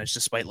 save percentage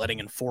despite letting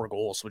in 4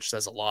 goals, which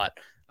says a lot.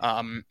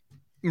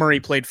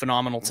 Murray played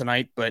phenomenal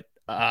tonight, but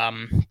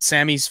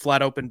Sammy's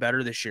flat out been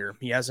better this year.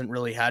 He hasn't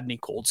really had any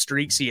cold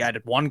streaks. He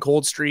added 1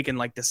 cold streak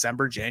in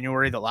December,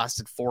 January that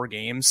lasted 4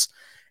 games.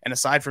 And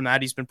aside from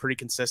that, he's been pretty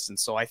consistent.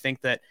 So I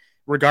think that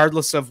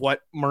regardless of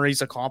what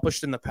Murray's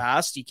accomplished in the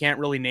past, you can't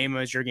really name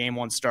him as your game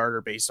one starter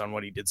based on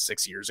what he did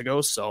 6 years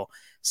ago. So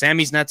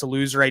Sammy's net to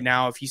lose right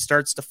now. If he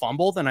starts to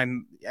fumble,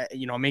 then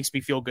it makes me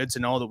feel good to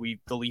know that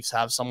the Leafs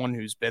have someone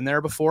who's been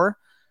there before.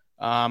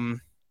 But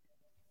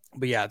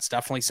yeah, it's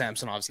definitely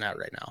Samsonov's net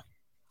right now.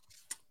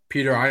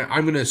 Peter,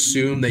 I'm going to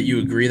assume that you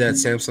agree that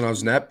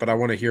Samsonov's net, but I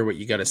want to hear what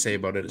you got to say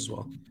about it as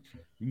well.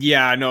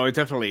 Yeah, no, it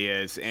definitely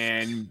is.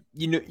 And,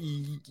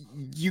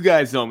 you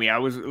guys know me. I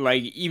was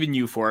even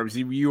you, Forbes,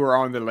 you were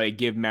on the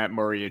give Matt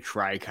Murray a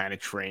try kind of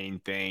train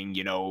thing,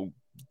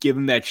 give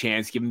him that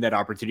chance, give him that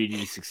opportunity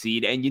to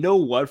succeed. And you know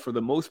what? For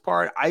the most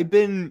part, I've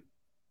been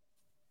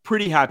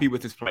pretty happy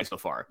with his play so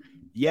far.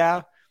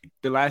 Yeah,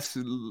 the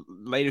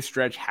latest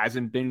stretch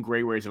hasn't been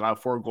great where he's allowed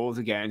 4 goals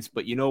against,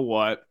 but you know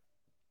what?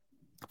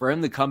 For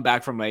him to come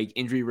back from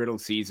injury-riddled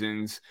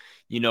seasons,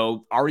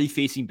 already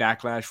facing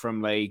backlash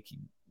from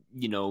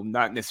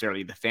not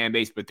necessarily the fan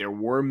base, but there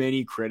were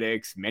many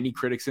critics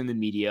in the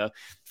media.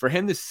 For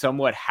him to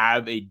somewhat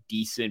have a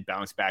decent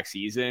bounce back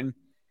season,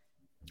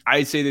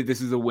 I'd say that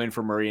this is a win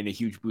for Murray and a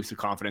huge boost of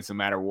confidence no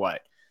matter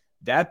what.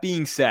 That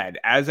being said,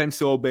 as I'm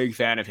so a big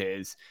fan of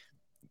his,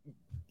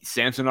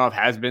 Samsonov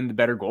has been the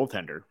better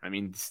goaltender. I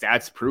mean,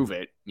 stats prove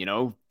it.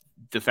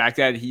 The fact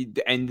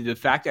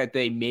that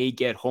they may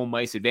get home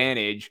ice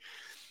advantage,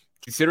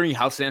 considering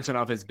how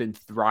Samsonov has been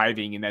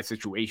thriving in that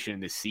situation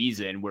this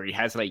season, where he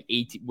has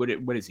 18,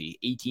 what is he,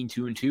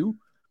 18-2-2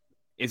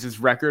 is his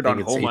record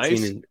on home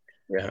ice.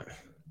 Yeah.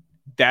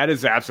 That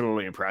is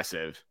absolutely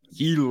impressive.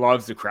 He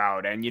loves the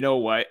crowd. And you know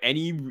what?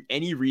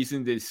 Any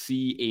reason to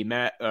see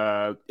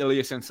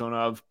Ilya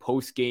Samsonov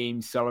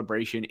post-game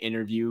celebration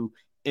interview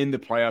in the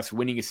playoffs,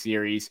 winning a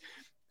series.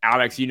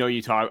 Alex,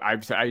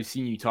 I've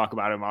seen you talk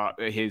about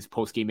him, his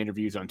post-game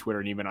interviews on Twitter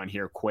and even on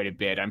here quite a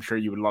bit. I'm sure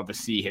you would love to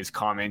see his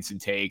comments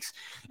and takes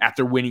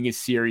after winning his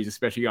series,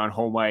 especially on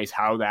home ice,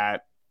 how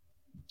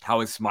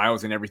his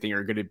smiles and everything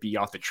are going to be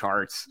off the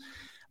charts.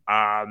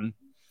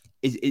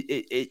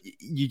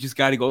 You just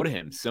got to go to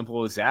him.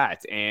 Simple as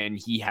that. And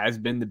he has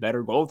been the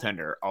better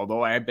goaltender.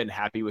 Although I have been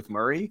happy with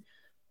Murray,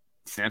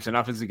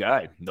 Samsonov is the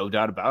guy. No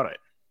doubt about it.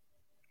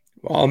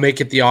 Well, I'll make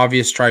it the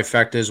obvious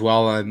trifecta as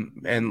well.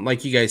 And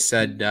like you guys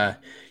said,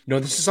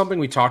 this is something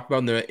we talked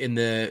about in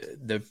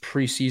the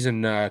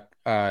preseason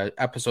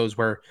episodes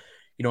where,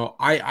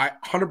 I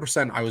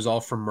 100% I was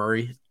all for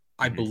Murray.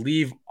 I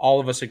believe all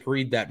of us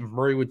agreed that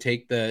Murray would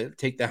take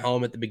the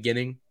helm at the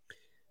beginning,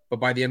 but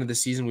by the end of the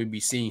season, we'd be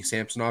seeing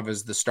Samsonov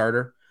as the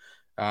starter.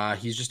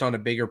 He's just on a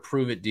bigger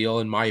prove-it deal,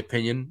 in my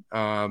opinion.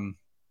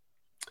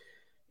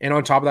 And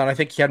on top of that, I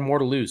think he had more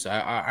to lose.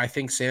 I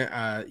think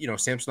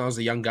Samsonov's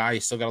a young guy.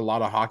 He's still got a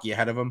lot of hockey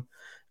ahead of him.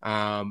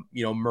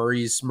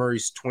 Murray's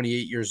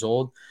 28 years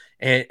old.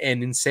 And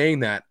in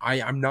saying that,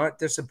 I'm not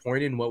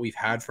disappointed in what we've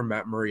had from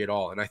Matt Murray at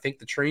all. And I think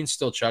the train's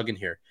still chugging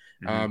here.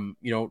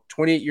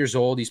 28 years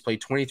old. He's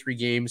played 23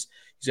 games.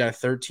 He's got a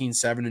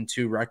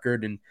 13-7-2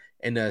 record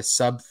and a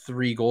sub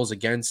 3 goals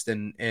against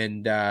and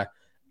a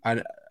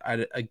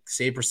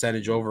save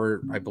percentage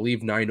over, I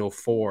believe,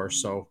 904.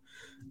 So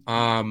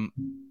I'm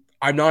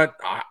not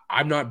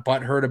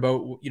butthurt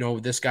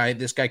about, this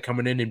guy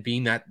coming in and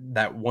being that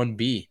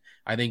 1B.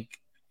 I think,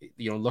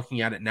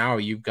 looking at it now,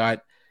 you've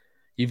got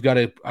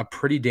a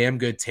pretty damn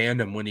good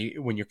tandem when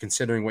you're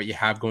considering what you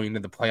have going into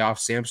the playoffs.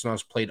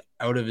 Samsonov's played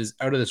out of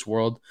this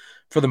world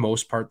for the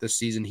most part this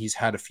season. He's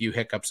had a few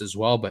hiccups as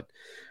well, but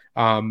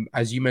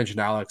as you mentioned,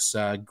 Alex,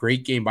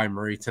 great game by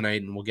Murray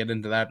tonight, and we'll get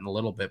into that in a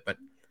little bit. But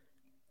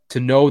to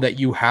know that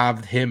you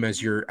have him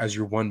as your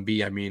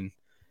 1B, I mean,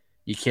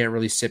 you can't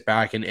really sit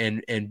back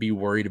and be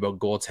worried about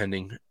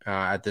goaltending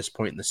at this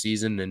point in the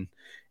season.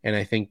 And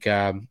I think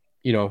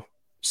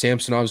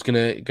Samsonov's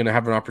gonna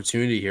have an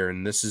opportunity here.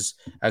 And this is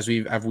as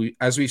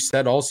we've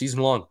said all season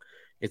long,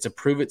 it's a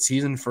prove it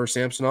season for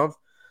Samsonov.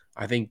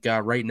 I think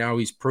right now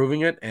he's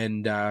proving it,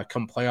 and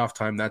come playoff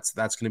time, that's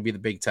going to be the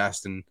big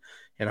test. And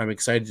I'm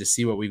excited to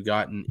see what we've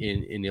got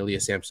in Ilya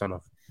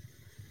Samsonov.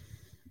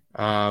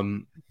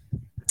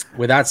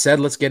 With that said,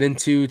 let's get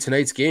into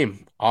tonight's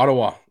game.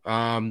 Ottawa.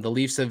 The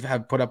Leafs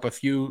have put up a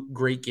few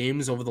great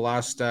games over the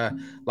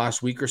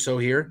last week or so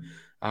here.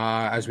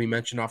 As we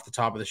mentioned off the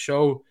top of the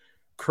show,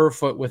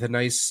 Kerfoot with a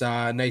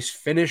nice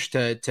finish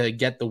to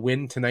get the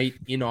win tonight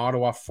in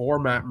Ottawa for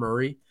Matt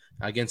Murray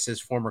against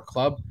his former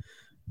club.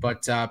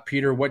 But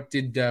Peter, what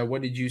did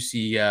you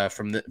see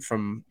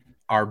from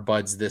our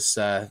buds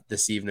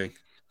this evening?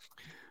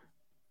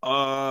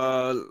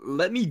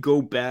 Let me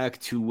go back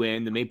to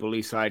when the Maple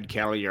Leafs signed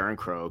Calle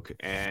Jarnkrok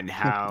and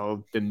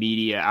how the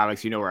media,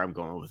 Alex, you know where I'm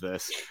going with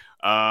this.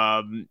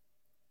 How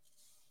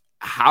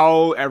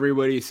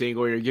everybody's saying,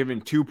 "Oh, you're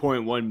giving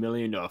 $2.1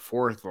 million to a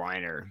fourth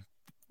liner."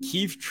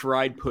 Keith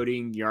tried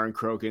putting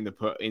Jarnkrok in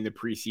the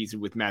preseason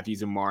with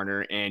Matthews and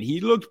Marner, and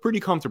he looked pretty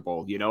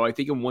comfortable. I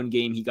think in one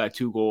game he got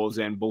 2 goals,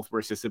 and both were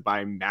assisted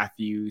by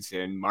Matthews,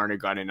 and Marner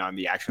got in on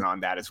the action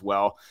on that as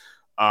well.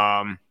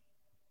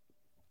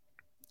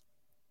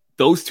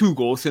 Those 2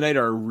 goals tonight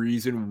are a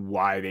reason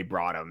why they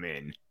brought him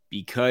in,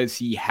 because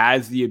he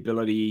has the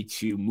ability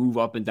to move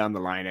up and down the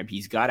lineup.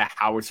 He's got a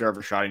howitzer of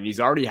a shot, and he's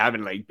already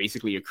having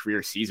basically a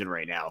career season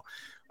right now.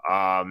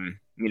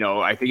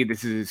 I think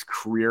this is his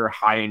career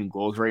high in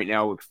goals right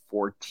now with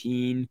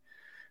 17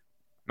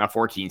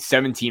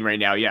 right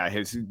now. Yeah,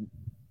 his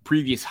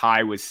previous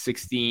high was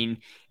 16,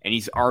 and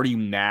he's already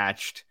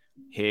matched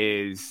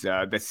his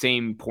the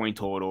same point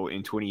total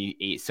in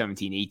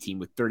 17-18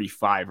 with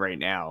 35 right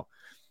now.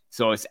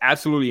 So it's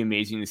absolutely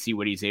amazing to see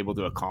what he's able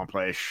to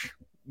accomplish,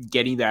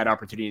 getting that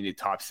opportunity in the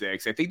top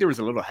 6. I think there was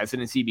a little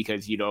hesitancy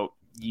because,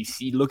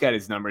 look at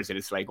his numbers and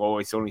it's like, oh,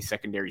 it's only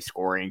secondary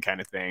scoring kind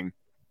of thing,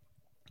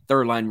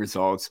 third line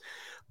results.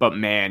 But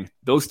man,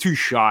 those 2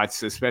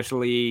 shots,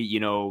 especially,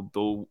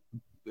 the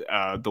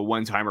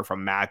one-timer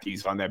from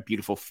Matthews on that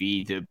beautiful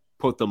feed to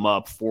put them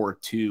up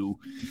 4-2,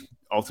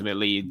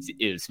 ultimately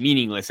it was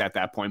meaningless at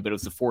that point, but it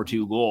was the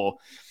 4-2 goal.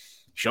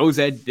 Shows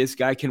that this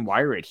guy can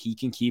wire it. He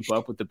can keep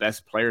up with the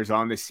best players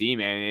on this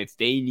team. And if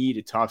they need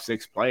a top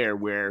 6 player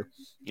where,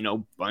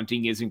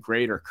 Bunting isn't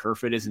great or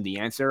Kerfoot isn't the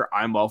answer,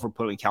 I'm all for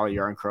putting Calle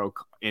Jarnkrok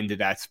into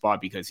that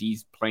spot because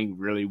he's playing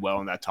really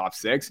well in that top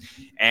 6.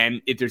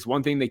 And if there's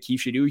one thing that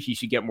Keith should do, he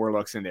should get more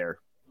looks in there.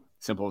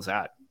 Simple as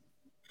that.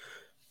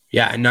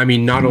 Yeah, and I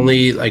mean, not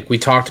only like we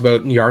talked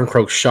about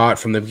Jarnkrok's shot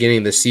from the beginning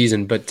of the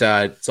season, but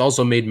it's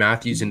also made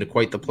Matthews into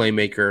quite the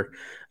playmaker.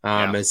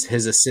 As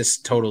his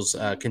assist totals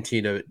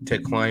continue to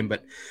climb.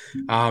 But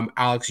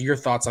Alex, your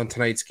thoughts on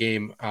tonight's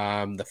game,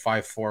 the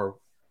 5-4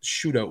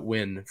 shootout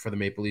win for the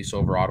Maple Leafs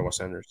over Ottawa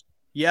Senators?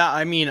 Yeah,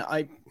 I mean,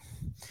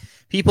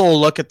 people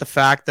look at the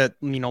fact that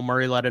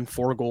Murray let in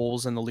 4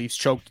 goals and the Leafs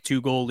choked a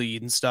 2-goal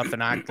lead and stuff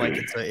and act like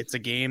it's a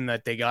game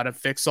that they got to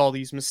fix all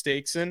these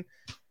mistakes in,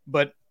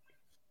 but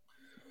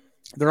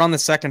they're on the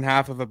second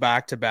half of a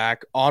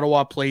back-to-back.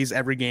 Ottawa plays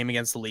every game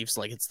against the Leafs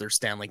like it's their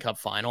Stanley Cup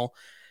final.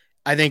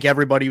 I think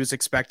everybody was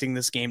expecting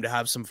this game to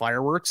have some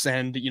fireworks,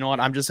 and you know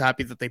what? I'm just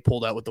happy that they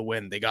pulled out with the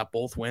win. They got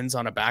both wins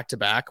on a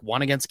back-to-back,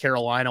 one against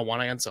Carolina,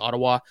 one against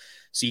Ottawa.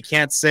 So you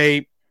can't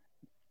say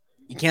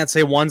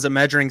one's a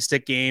measuring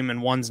stick game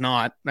and one's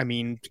not. I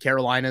mean,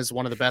 Carolina is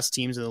one of the best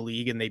teams in the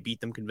league, and they beat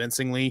them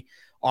convincingly.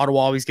 Ottawa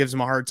always gives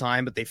them a hard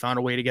time, but they found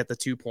a way to get the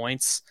 2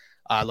 points.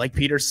 Like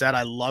Peter said,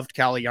 I loved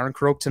Calle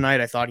Yarncroke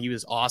tonight. I thought he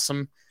was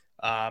awesome.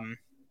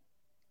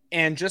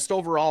 And just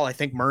overall, I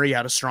think Murray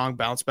had a strong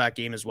bounce back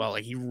game as well.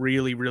 Like he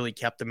really, really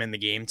kept them in the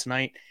game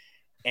tonight.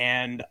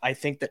 And I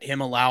think that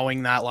him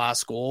allowing that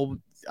last goal,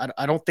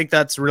 I don't think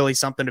that's really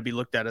something to be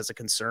looked at as a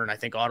concern. I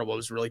think Ottawa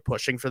was really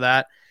pushing for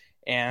that.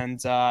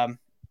 And,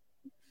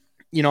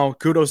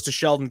 kudos to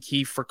Sheldon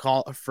Keefe for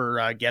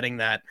getting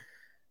that,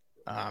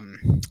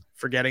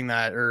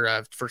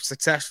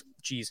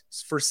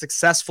 for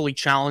successfully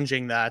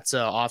challenging that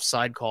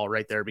offside call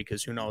right there,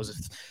 because who knows if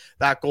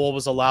that goal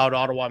was allowed,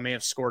 Ottawa may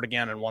have scored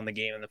again and won the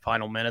game in the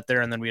final minute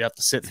there, and then we'd have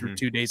to sit through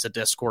 2 days of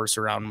discourse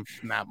around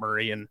Matt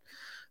Murray and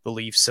the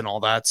Leafs and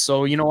all that.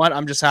 So you know what?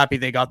 I'm just happy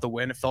they got the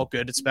win. It felt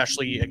good,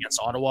 especially against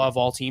Ottawa of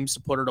all teams,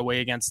 to put it away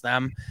against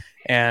them.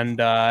 And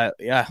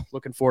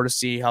looking forward to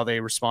see how they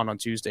respond on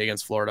Tuesday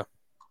against Florida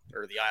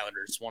or the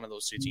Islanders, one of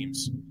those 2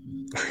 teams.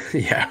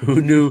 Yeah,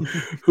 who knew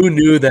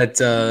that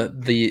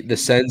the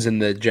Sens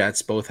and the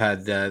Jets both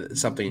had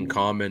something in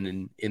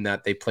common in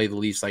that they play the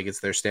Leafs like it's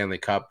their Stanley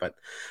Cup. But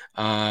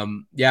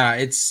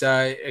it's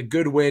a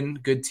good win,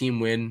 good team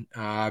win.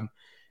 I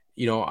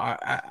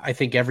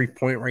think every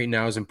point right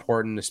now is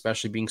important,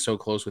 especially being so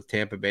close with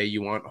Tampa Bay.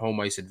 You want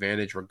home ice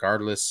advantage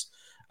regardless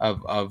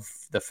of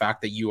the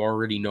fact that you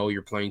already know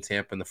you're playing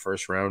Tampa in the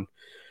first round.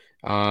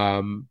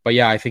 But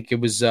yeah, I think it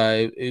was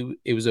a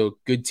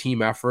good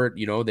team effort.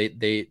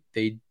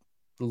 They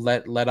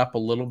let up a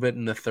little bit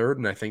in the third,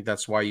 and I think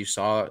that's why you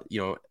saw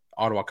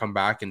Ottawa come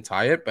back and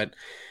tie it. But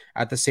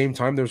at the same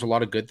time, there's a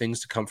lot of good things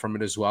to come from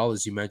it as well.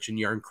 As you mentioned,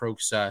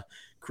 Yarncroke's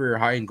career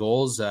high in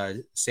goals.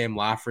 Sam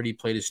Lafferty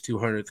played his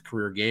 200th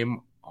career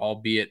game,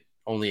 albeit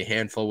only a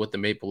handful with the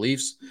Maple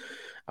Leafs.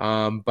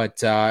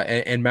 But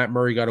Matt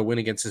Murray got a win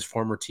against his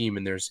former team,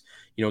 and there's,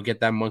 get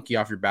that monkey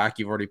off your back.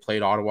 You've already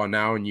played Ottawa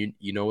now, and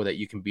you know that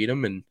you can beat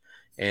them,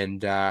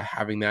 and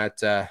having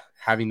that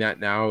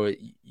now,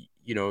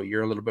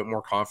 you're a little bit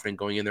more confident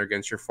going in there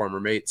against your former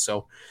mate.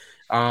 So,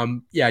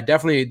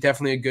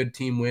 definitely a good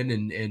team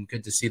win, and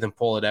good to see them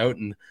pull it out,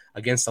 and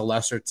against a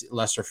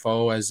lesser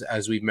foe,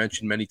 as we've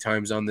mentioned many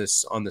times on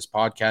this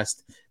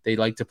podcast, they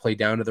like to play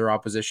down to their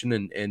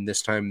opposition, and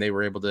this time they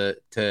were able to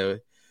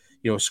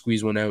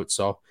squeeze one out.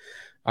 So,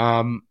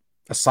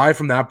 aside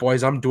from that,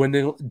 boys, I'm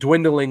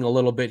dwindling a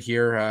little bit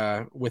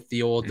here with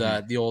the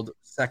old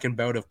second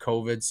bout of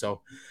COVID.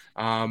 So,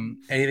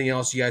 anything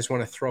else you guys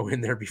want to throw in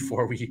there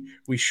before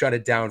we shut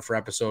it down for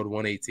episode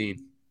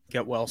 118?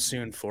 Get well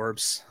soon,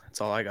 Forbes.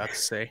 That's all I got to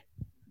say.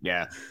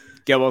 Yeah,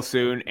 get well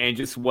soon. And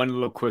just one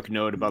little quick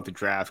note about the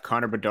draft: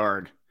 Connor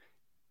Bedard.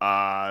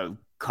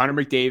 Connor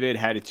McDavid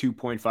had a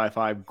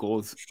 2.55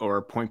 goals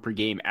or point per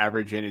game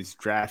average in his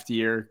draft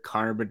year.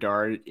 Connor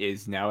Bedard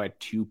is now at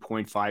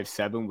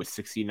 2.57 with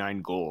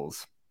 69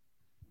 goals.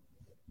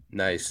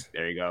 Nice.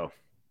 There you go.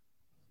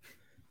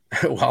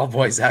 Well,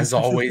 boys, as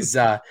always,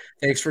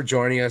 thanks for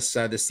joining us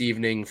this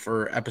evening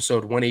for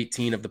episode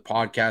 118 of the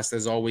podcast.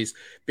 As always,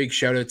 big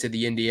shout out to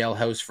the Indie Ale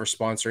House for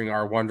sponsoring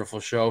our wonderful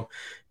show.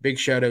 Big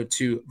shout out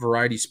to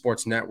Variety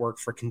Sports Network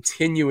for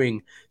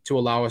continuing to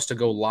allow us to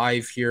go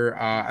live here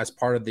as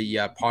part of the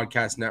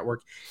podcast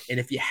network. And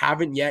if you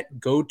haven't yet,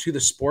 go to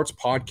the Sports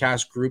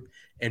Podcast group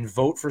and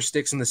vote for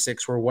Sticks in the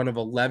Six. We're one of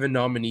 11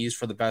 nominees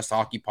for the best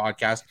hockey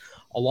podcast,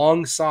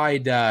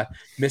 alongside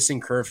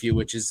Missing Curfew,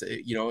 which is,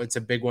 it's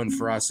a big one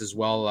for us as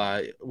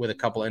well, with a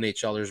couple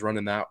NHLers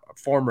running that,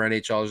 former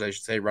NHLers, I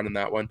should say, running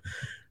that one.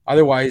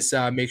 Otherwise,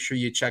 make sure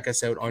you check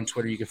us out on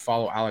Twitter. You can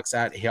follow Alex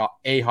at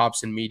A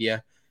Hobson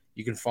Media.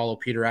 You can follow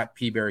Peter at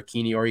P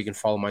Baracchini, or you can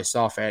follow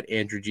myself at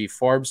Andrew G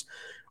Forbes,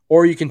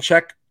 or you can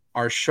check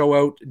our show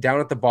out down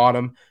at the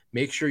bottom.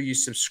 Make sure you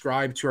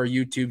subscribe to our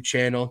YouTube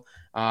channel.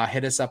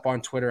 Hit us up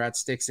on Twitter at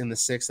Sticks in the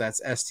Six.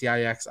 That's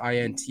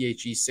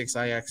STIXINTHE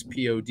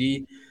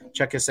 6IXPOD.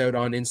 Check us out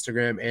on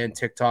Instagram and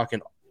TikTok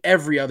and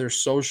every other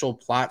social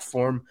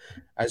platform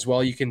as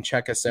well. You can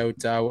check us out.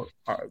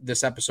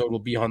 This episode will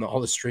be on all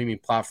the streaming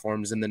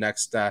platforms in the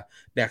next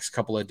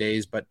couple of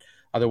days, but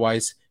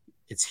otherwise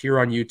it's here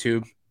on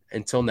YouTube.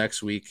 Until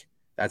next week,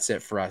 that's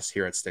it for us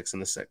here at Sticks in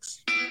the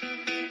Six.